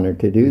marathoner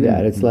to do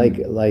that. It's like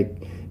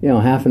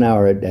half an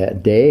hour a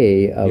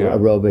day of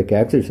aerobic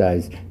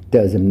exercise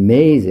does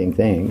amazing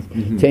things.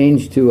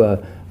 Change to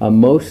a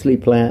mostly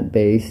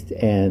plant-based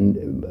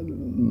and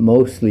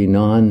mostly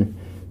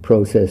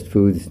non-processed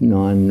foods,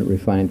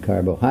 non-refined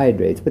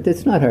carbohydrates. But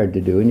that's not hard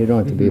to do, and you don't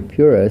have to be a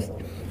purist.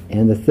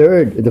 And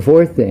the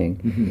fourth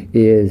thing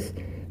is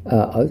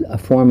a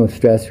form of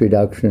stress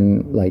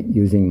reduction, like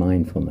using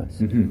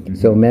mindfulness.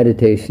 So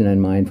meditation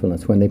and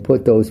mindfulness, when they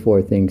put those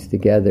four things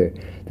together,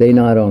 they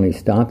not only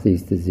stop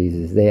these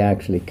diseases, they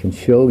actually can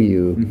show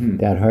you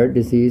that heart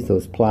disease,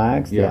 those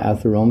plaques, the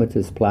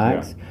atheromatous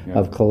plaques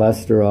of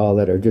cholesterol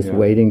that are just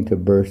waiting to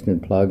burst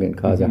and plug and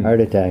cause a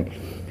heart attack.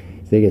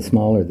 If they get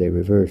smaller, they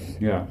reverse.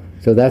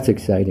 So that's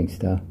exciting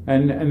stuff.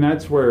 And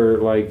that's where,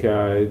 like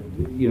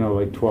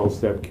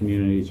 12-step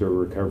communities or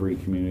recovery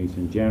communities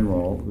in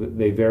general,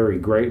 they vary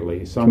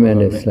greatly. Some of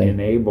them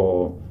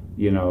enable,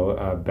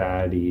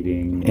 bad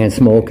eating. And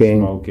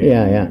smoking.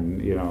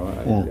 And,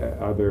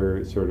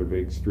 other sort of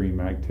extreme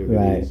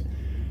activities.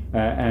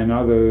 And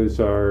others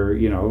are,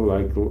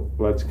 like,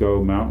 let's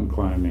go mountain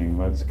climbing,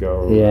 let's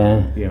go,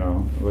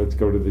 let's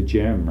go to the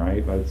gym,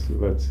 right?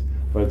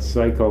 Let's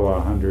cycle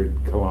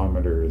 100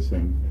 kilometers.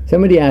 And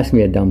somebody asked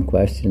me a dumb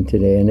question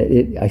today, and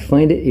I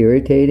find it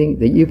irritating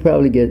that you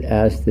probably get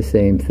asked the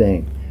same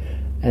thing.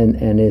 And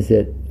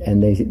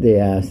they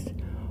asked,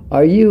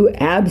 are you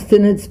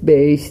abstinence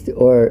based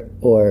or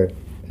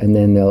and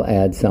then they'll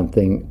add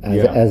something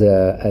as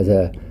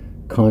a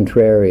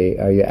contrary.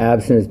 Are you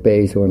abstinence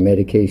based or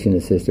medication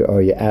assisted? Or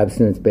are you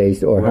abstinence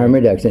based or harm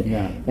reduction?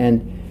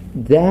 And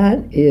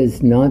that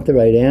is not the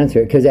right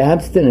answer, because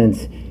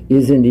abstinence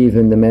isn't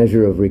even the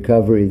measure of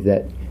recovery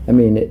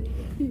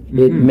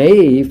it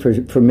may,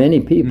 for many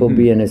people,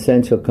 be an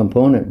essential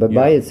component, but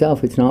by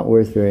itself, it's not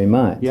worth very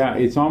much. Yeah,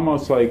 it's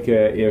almost like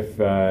if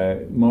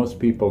most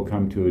people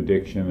come to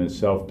addiction as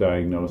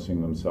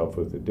self-diagnosing themselves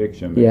with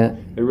addiction,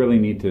 they really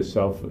need to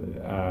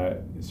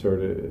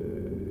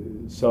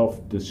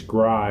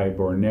self-describe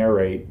or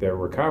narrate their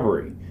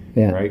recovery,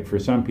 right? For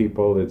some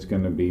people, it's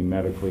going to be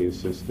medically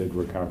assisted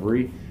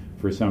recovery.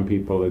 For some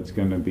people, it's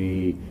going to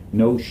be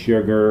no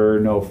sugar,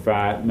 no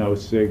fat, no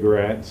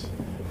cigarettes.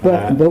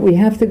 But we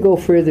have to go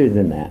further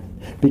than that,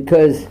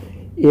 because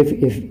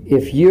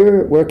if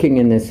you're working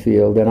in this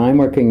field and I'm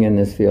working in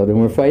this field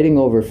and we're fighting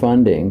over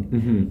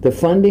funding, the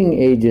funding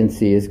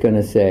agency is going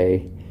to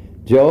say,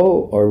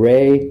 Joe or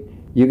Ray,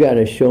 you got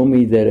to show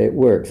me that it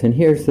works, and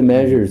here's the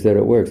measures that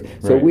it works.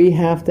 So we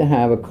have to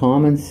have a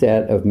common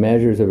set of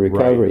measures of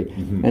recovery.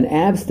 And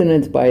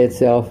abstinence by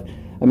itself,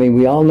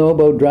 we all know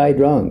about dry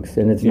drunks,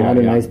 and it's not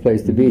a nice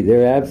place to be.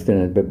 They're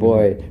abstinent, but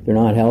boy, they're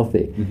not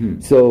healthy.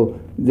 So,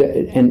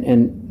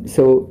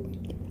 so,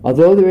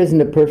 although there isn't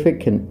a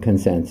perfect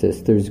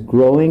consensus, there's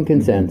growing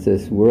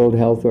consensus. World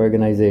Health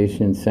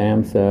Organization,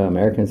 SAMHSA,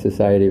 American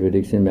Society of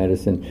Addiction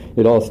Medicine.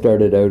 It all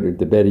started out at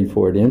the Betty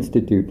Ford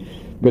Institute,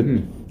 but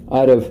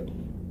out of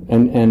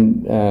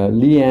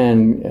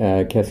Leanne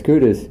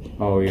Kaskutis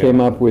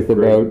came up with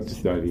about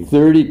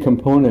 30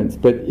 components,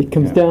 but it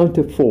comes down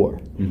to four.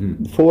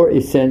 Four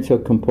essential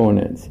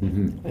components.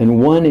 And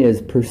one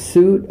is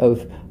pursuit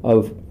of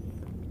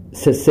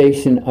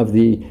cessation of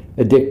the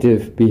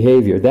addictive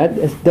behavior. That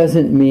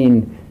doesn't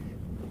mean,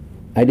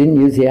 I didn't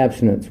use the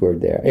abstinence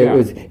word there.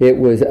 It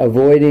was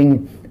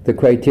avoiding the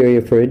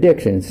criteria for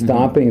addiction,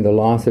 stopping the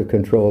loss of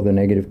control, the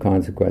negative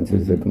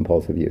consequences of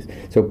compulsive use.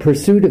 So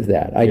pursuit of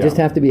that. I just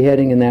have to be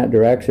heading in that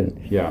direction.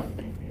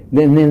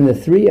 Then the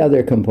three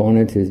other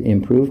components is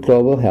improved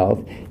global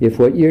health. If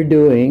what you're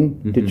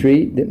doing to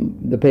treat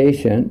the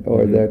patient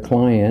or the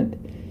client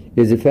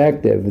is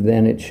effective,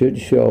 then it should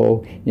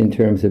show in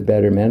terms of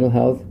better mental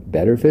health,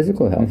 better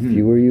physical health,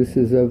 fewer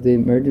uses of the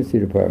emergency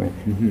department.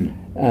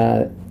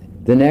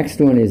 The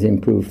next one is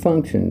improved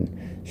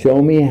function.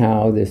 Show me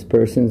how this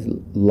person's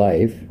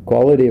life,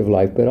 quality of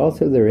life, but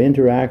also their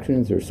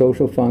interactions, their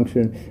social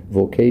function,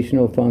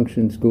 vocational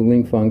function,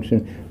 schooling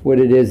function, what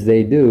it is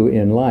they do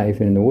in life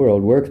and in the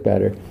world works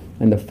better.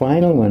 And the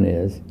final one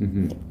is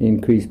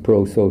increased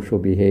pro-social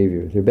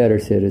behavior. They're better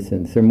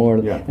citizens. They're more,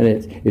 and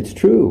it's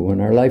true. When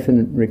our life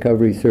and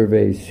recovery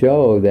surveys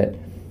show that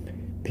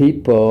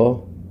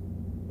people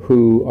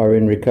who are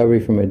in recovery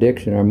from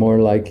addiction are more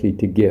likely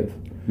to give.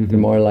 They're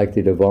more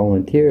likely to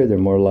volunteer. They're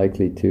more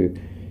likely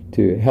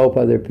to help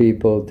other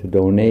people, to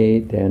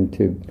donate, and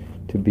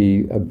to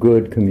be a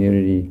good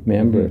community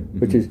member,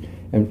 which is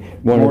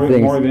one of the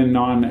things. More than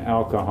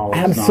non-alcoholics.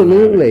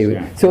 Absolutely.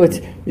 Non-addicts, So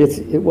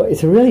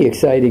it's a really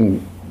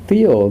exciting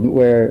field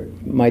where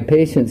my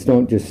patients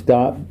don't just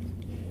stop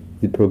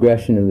the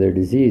progression of their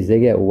disease; they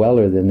get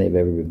weller than they've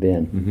ever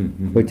been,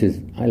 which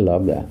is, I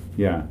love that.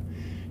 Yeah.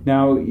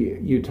 Now,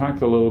 you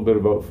talked a little bit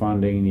about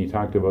funding, and you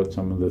talked about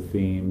some of the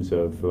themes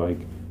of like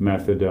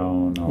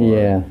methadone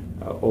or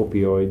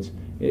opioids.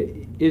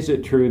 Is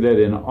it true that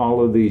in all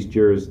of these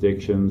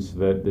jurisdictions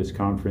that this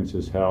conference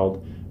is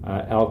held,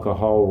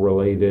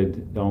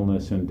 alcohol-related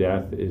illness and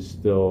death is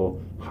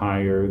still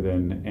higher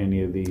than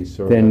any of these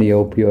sort than of... the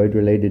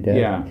opioid-related death?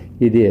 Yeah.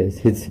 It is.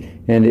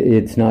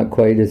 It's not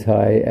quite as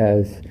high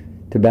as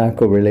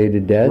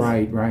tobacco-related deaths.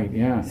 Right,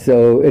 yeah.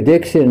 So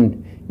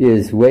addiction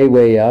is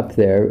way up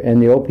there, and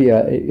the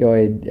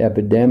opioid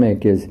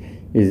epidemic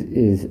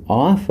is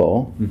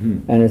awful,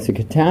 and it's a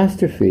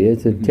catastrophe.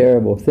 It's a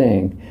terrible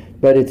thing,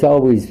 but it's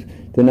always,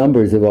 the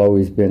numbers have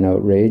always been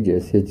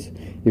outrageous. It's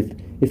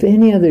if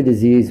any other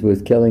disease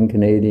was killing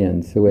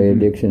Canadians the way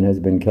addiction has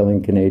been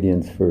killing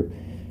Canadians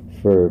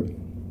for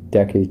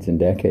decades and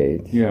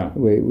decades,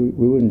 we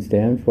wouldn't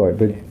stand for it.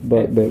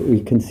 But we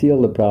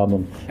conceal the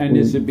problem. And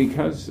is it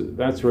because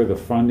that's where the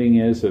funding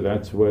is, or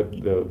that's what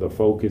the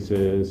focus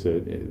is?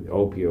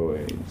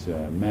 Opioids,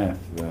 meth,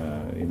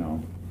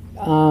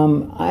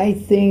 I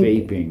think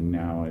vaping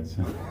now. It's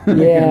the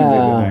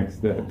next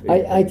step.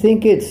 I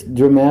think it's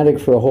dramatic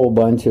for a whole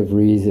bunch of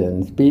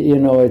reasons.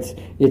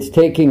 It's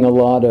taking a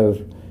lot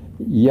of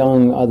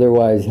young,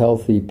 otherwise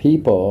healthy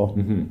people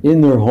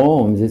in their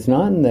homes. It's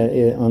not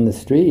on the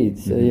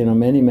streets.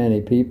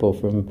 Many people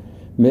from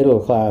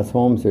middle-class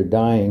homes are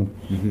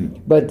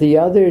dying. But the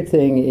other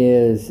thing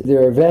is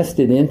there are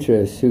vested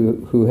interests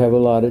who have a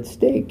lot at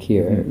stake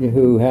here,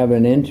 who have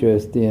an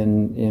interest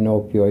in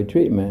opioid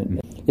treatment.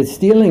 It's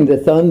stealing the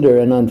thunder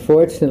and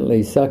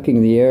unfortunately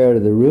sucking the air out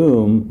of the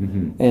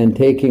room and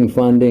taking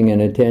funding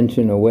and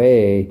attention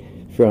away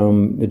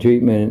from the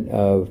treatment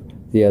of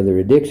the other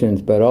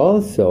addictions, but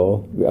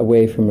also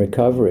away from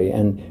recovery.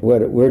 And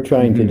what we're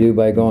trying to do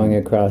by going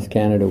across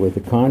Canada with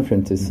the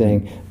conference is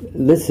saying,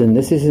 listen,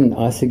 this isn't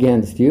us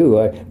against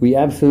you. We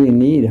absolutely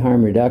need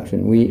harm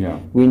reduction.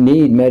 We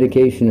need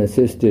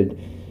medication-assisted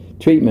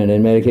treatment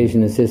and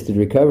medication-assisted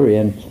recovery,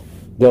 and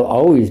there'll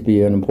always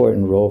be an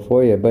important role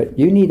for you. But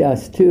you need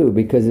us too,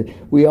 because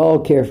we all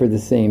care for the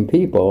same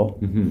people,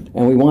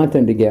 and we want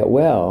them to get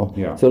well.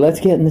 So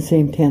let's get in the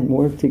same tent and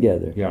work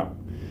together.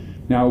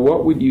 Now,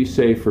 what would you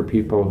say for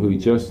people who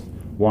just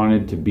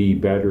wanted to be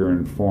better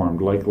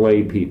informed, like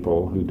lay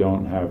people who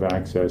don't have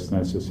access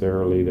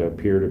necessarily to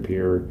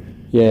peer-to-peer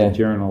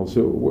journals?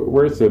 So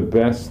where's the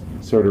best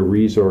sort of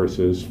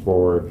resources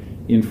for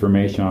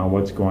information on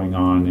what's going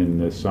on in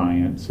the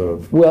science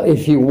of... Well,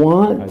 if you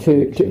want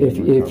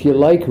if you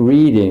like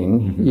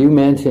reading, you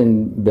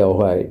mentioned Bill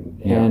White,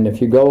 and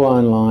if you go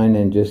online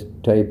and just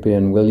type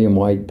in William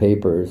White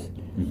papers,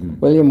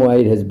 William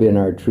White has been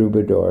our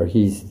troubadour.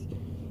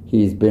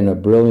 He's been a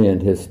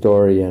brilliant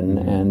historian,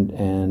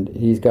 and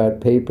he's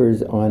got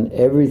papers on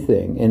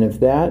everything. And if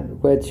that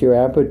whets your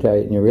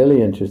appetite and you're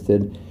really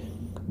interested,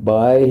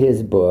 buy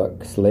his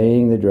book,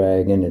 Slaying the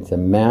Dragon. It's a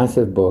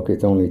massive book.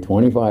 It's only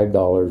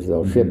 $25.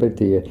 They'll ship it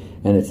to you.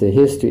 And it's a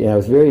history. And it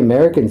was very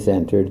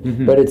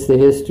American-centered, but it's the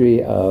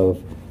history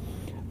of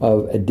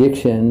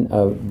addiction,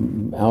 of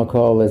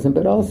alcoholism,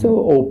 but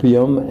also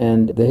opium,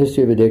 and the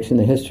history of addiction,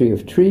 the history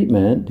of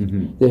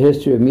treatment, the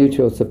history of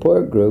mutual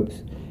support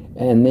groups,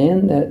 and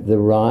then the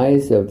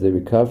rise of the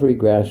recovery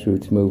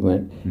grassroots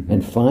movement.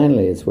 And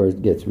finally, it's where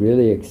it gets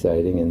really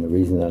exciting, and the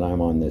reason that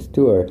I'm on this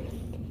tour,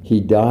 he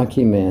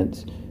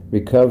documents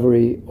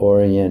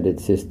recovery-oriented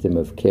system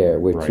of care,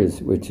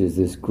 which is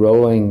this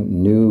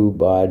growing new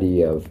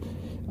body of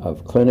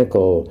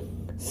clinical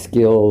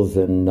skills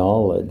and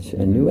knowledge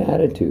and new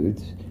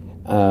attitudes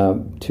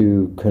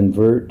to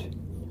convert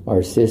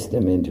our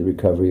system into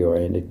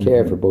recovery-oriented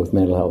care for both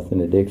mental health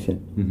and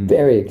addiction.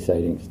 Very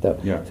exciting stuff.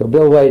 So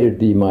Bill White would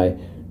be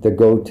the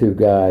go-to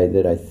guy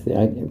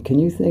that can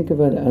you think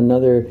of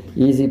another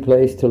easy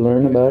place to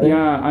learn about it?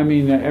 Yeah, I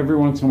mean, every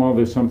once in a while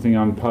there's something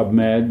on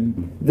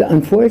PubMed.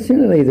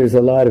 Unfortunately, there's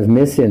a lot of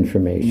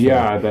misinformation.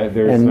 Yeah,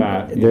 there's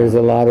that. There's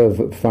a lot of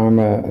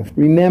pharma.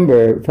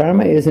 Remember,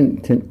 pharma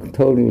isn't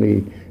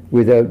totally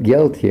without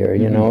guilt here.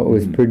 It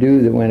was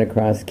Purdue that went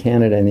across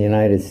Canada and the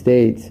United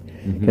States,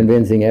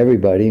 convincing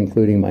everybody,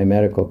 including my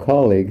medical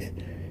colleagues,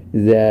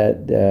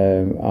 that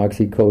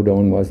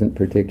oxycodone wasn't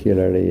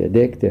particularly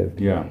addictive.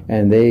 Yeah.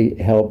 And they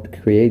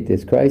helped create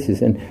this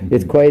crisis. And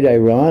it's quite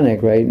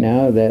ironic right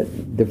now that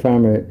the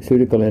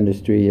pharmaceutical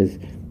industry is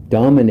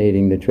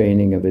dominating the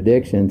training of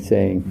addiction,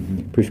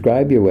 saying,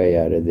 prescribe your way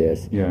out of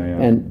this. Yeah,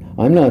 yeah. And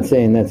I'm not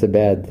saying that's a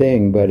bad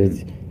thing, but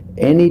it's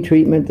any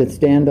treatment that's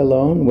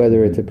standalone,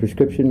 whether it's a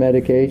prescription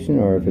medication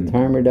or if it's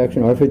harm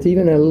reduction or if it's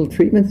even a little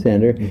treatment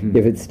center,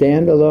 if it's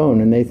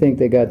standalone and they think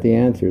they got the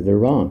answer, they're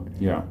wrong.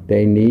 Yeah.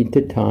 They need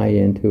to tie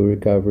into a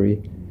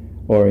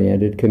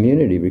recovery-oriented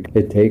community.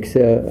 It takes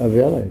a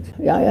village.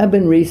 I've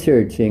been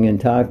researching and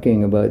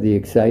talking about the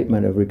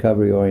excitement of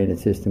recovery-oriented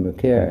system of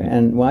care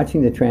and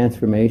watching the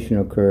transformation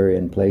occur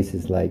in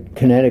places like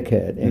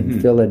Connecticut and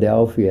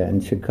Philadelphia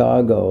and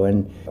Chicago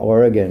and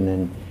Oregon,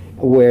 and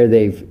where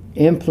they've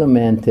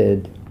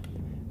implemented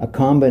a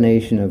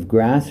combination of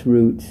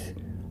grassroots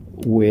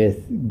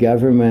with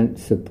government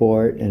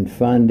support and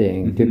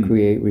funding to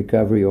create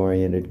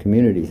recovery-oriented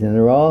communities. And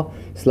they're all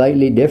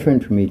slightly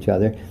different from each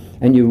other.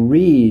 And you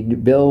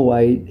read Bill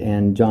White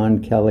and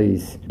John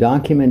Kelly's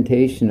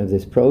documentation of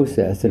this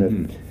process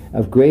and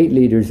of great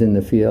leaders in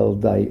the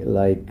field,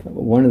 like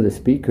one of the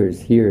speakers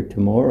here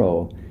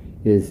tomorrow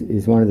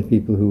is one of the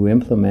people who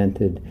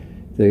implemented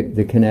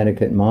the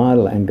Connecticut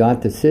model and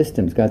got the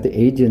systems, got the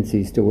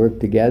agencies to work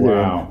together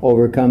and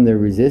overcome their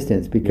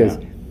resistance, because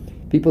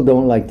people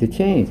don't like to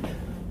change.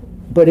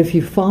 But if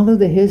you follow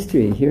the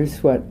history,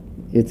 here's what,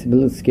 it's a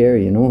little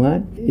scary, you know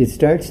what? It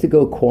starts to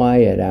go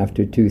quiet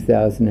after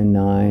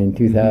 2009,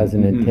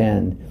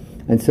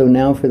 2010. And so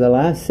now for the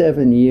last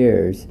 7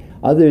 years,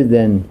 other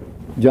than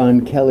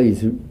John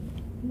Kelly's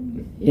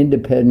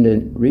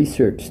independent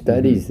research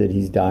studies that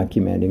he's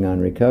documenting on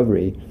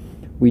recovery,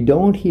 we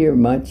don't hear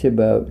much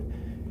about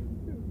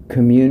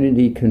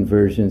community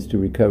conversions to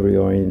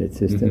recovery-oriented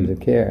systems of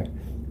care.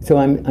 So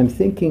I'm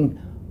thinking,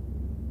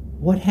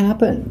 what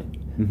happened?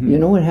 You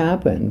know what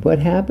happened? What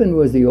happened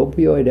was the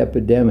opioid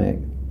epidemic.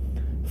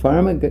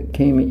 Pharma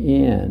came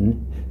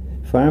in,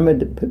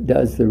 Pharma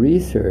does the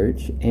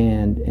research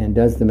and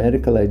does the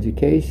medical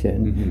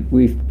education.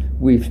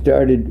 We've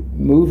started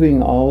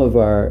moving all of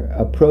our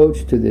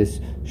approach to this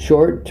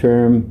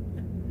short-term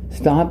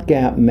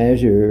stopgap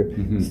measure,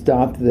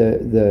 stop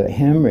the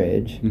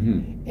hemorrhage,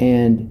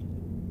 and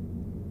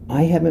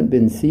I haven't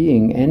been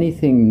seeing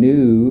anything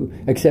new,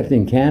 except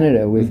in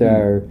Canada with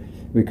our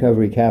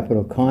Recovery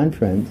Capital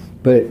Conference.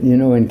 But, you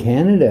know, in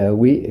Canada,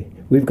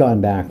 we've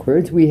gone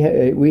backwards. We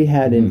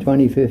had in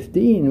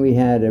 2015, we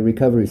had a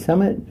recovery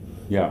summit.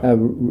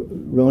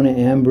 Rona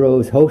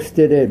Ambrose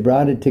hosted it,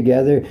 brought it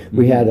together.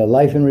 We had a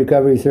life and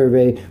recovery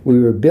survey. We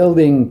were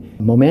building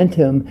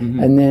momentum.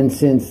 And then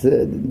since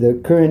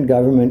the current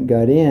government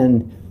got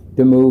in,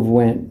 the move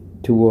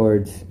went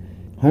towards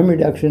harm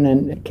reduction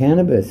and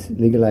cannabis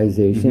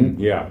legalization.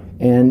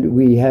 And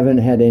we haven't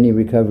had any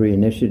recovery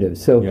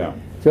initiatives.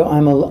 So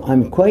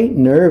I'm quite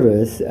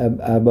nervous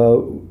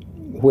about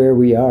where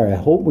we are. I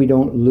hope we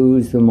don't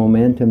lose the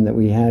momentum that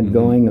we had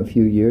going a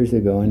few years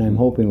ago, and I'm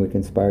hoping we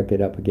can spark it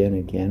up again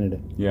in Canada.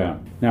 Yeah.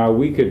 Now,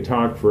 we could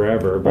talk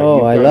forever, but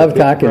I love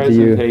talking to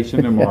you.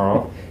 Presentation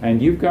tomorrow, and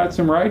you've got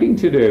some writing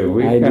to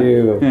do. I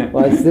do.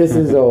 Once this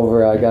is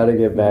over, I got to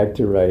get back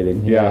to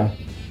writing.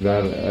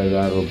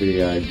 That'll be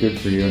good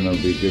for you, and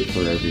it'll be good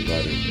for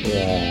everybody.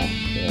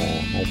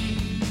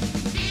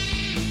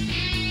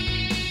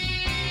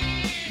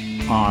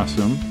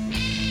 Awesome.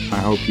 I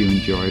hope you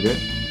enjoyed it.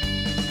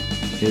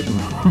 It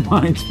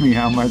reminds me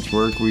how much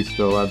work we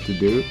still have to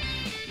do,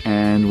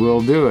 and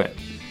we'll do it.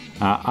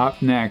 Up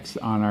next,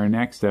 on our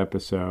next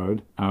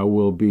episode,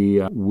 will be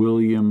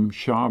William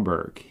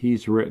Schauberg.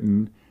 He's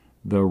written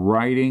The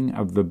Writing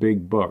of the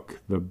Big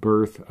Book, The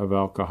Birth of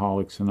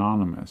Alcoholics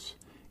Anonymous.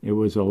 It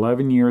was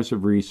 11 years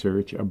of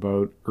research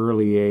about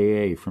early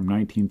AA from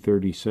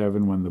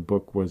 1937, when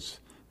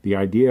the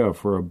idea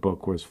for a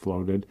book was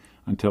floated,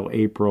 until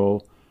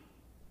April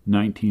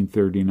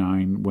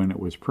 1939, when it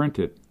was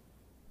printed.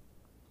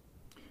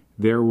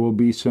 There will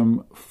be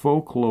some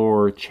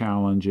folklore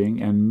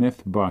challenging and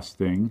myth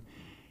busting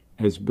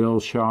as Bill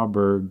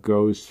Schauberg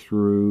goes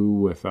through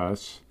with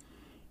us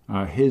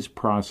his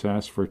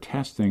process for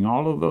testing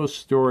all of those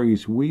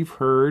stories we've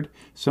heard,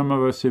 some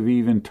of us have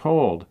even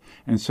told,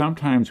 and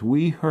sometimes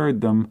we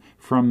heard them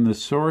from the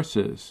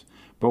sources.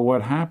 But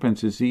what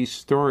happens is these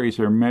stories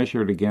are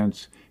measured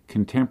against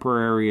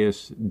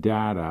contemporaneous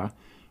data,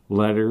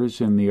 letters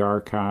in the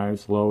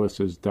archives,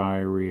 Lois's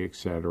diary,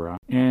 etc.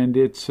 And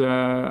it's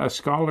a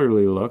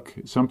scholarly look,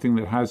 something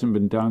that hasn't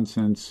been done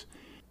since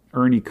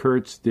Ernie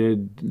Kurtz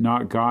did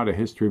Not God, A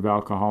History of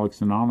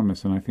Alcoholics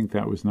Anonymous, and I think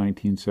that was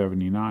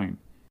 1979.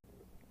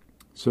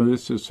 So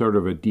this is sort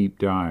of a deep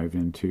dive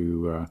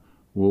into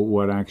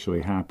what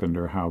actually happened,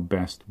 or how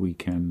best we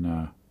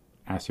can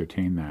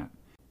ascertain that.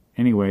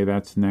 Anyway,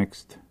 that's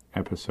next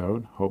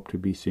episode. Hope to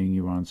be seeing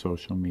you on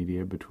social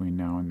media between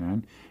now and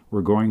then.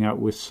 We're going out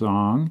with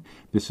song.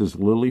 This is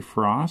Lily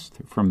Frost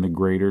from the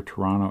Greater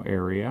Toronto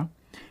Area.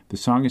 The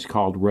song is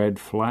called Red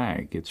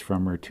Flag. It's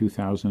from her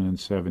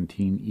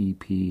 2017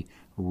 EP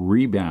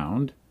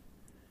Rebound.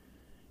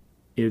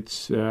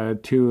 It's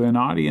to an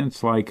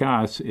audience like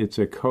us, it's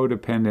a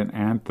codependent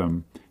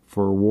anthem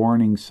for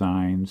warning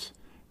signs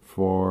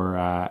for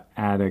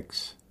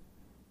addicts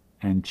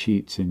and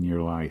cheats in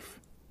your life.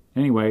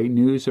 Anyway,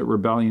 news at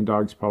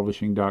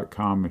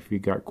rebelliondogspublishing.com. If you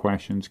got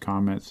questions,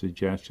 comments,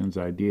 suggestions,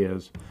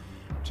 ideas,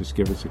 just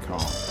give us a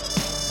call.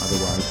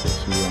 Otherwise, we'll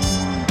see you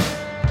online.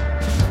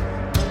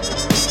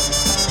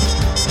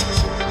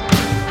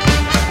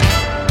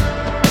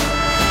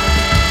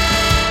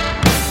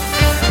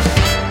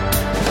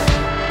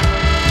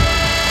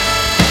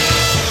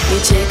 You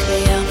take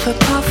me out for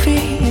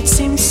coffee, it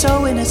seems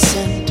so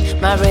innocent.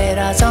 My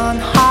radar's on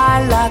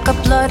high like a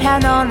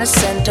bloodhound on a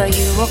scent. Are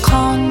you a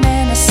con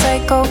man, a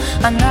psycho,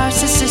 a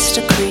narcissist,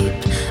 a creep,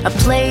 a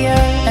player,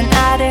 an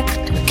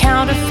addict, a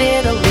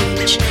counterfeit, a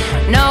leech?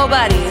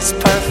 Nobody is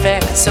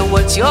perfect, so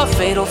what's your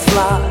fatal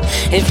flaw?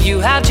 If you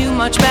have too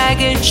much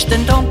baggage,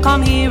 then don't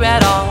come here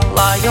at all.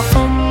 Are you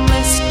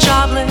homeless,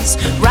 jobless,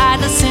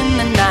 rideless in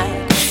the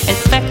night,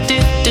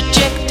 infected,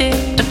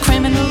 dejected, a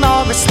criminal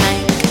or a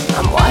snake?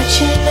 I'm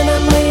watching and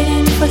I'm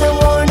waiting for the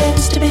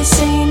warnings to be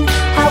seen.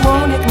 I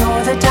won't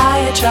ignore the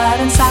diatribe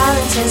and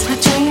silences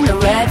between the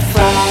red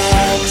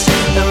flags,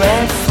 the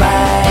red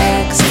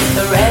flags,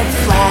 the red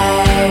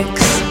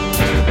flags.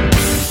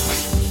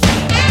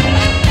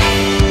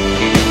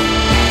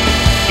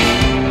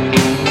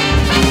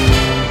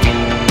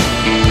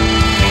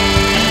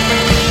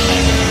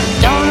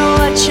 Don't know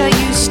what you're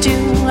used to,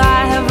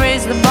 I have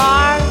raised the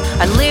bar.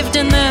 I lived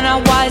and then I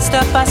wised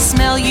up, I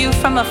smell you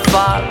from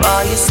afar.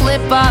 All your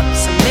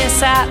slip-ups and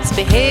mishaps,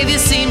 behavior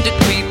seem to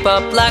creep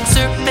up like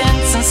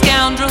serpents and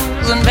scoundrels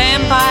and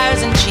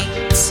vampires and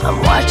cheats. I'm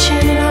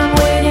watching and I'm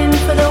waiting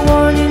for the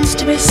warnings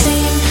to be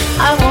seen.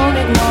 I won't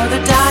ignore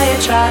the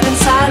diatribe and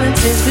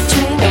silences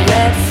between the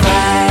red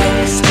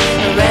flags,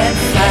 the red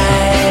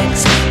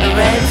flags, the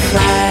red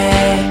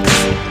flags.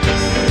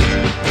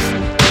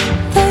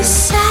 The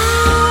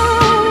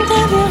sound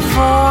of your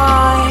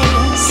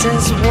voice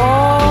is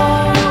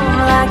warm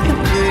like the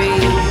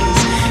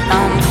breeze.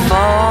 I'm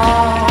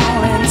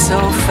falling so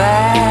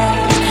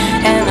fast,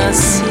 and I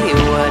see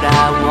what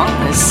I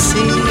wanna see.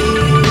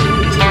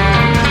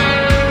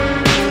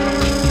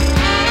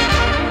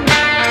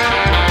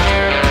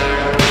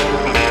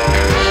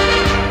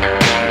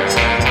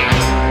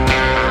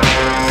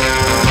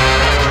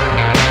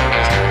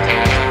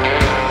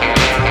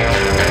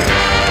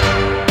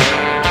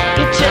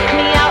 You took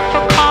me out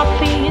for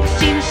coffee, it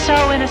seems so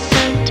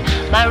innocent.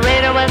 My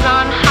radar was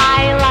on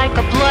high like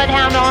a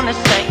bloodhound on a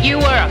scent. You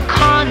were a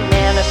con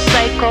man, a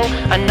psycho,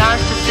 a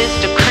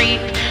narcissist, a creep,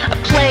 a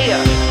player,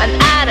 an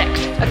addict,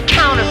 a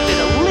counterfeit,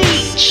 a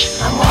leech.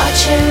 I'm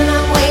watching and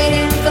I'm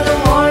waiting for the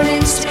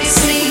warnings to be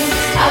seen.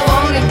 I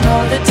won't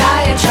ignore the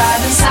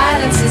diatribe and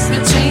silences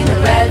between the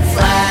red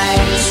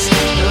flags,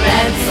 the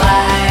red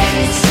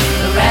flags,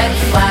 the red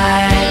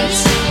flags,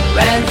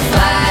 red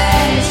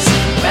flags,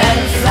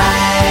 red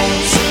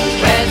flags,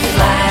 red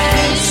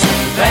flags,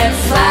 red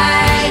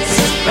flags,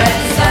 red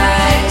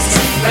flags,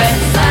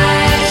 red flags, red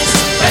flags,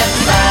 red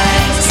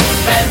flags,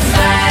 red flags, red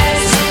flags,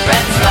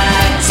 red flags,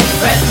 red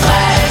flags,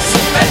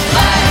 red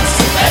flags,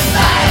 red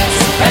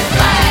flags,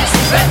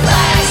 red flags, red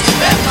flags,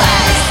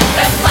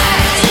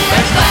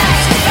 red flags, red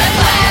flags,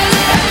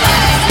 red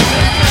flags.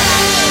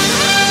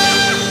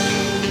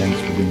 Thanks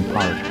for being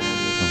part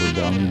of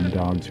Rebellion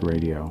Dogs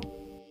Radio.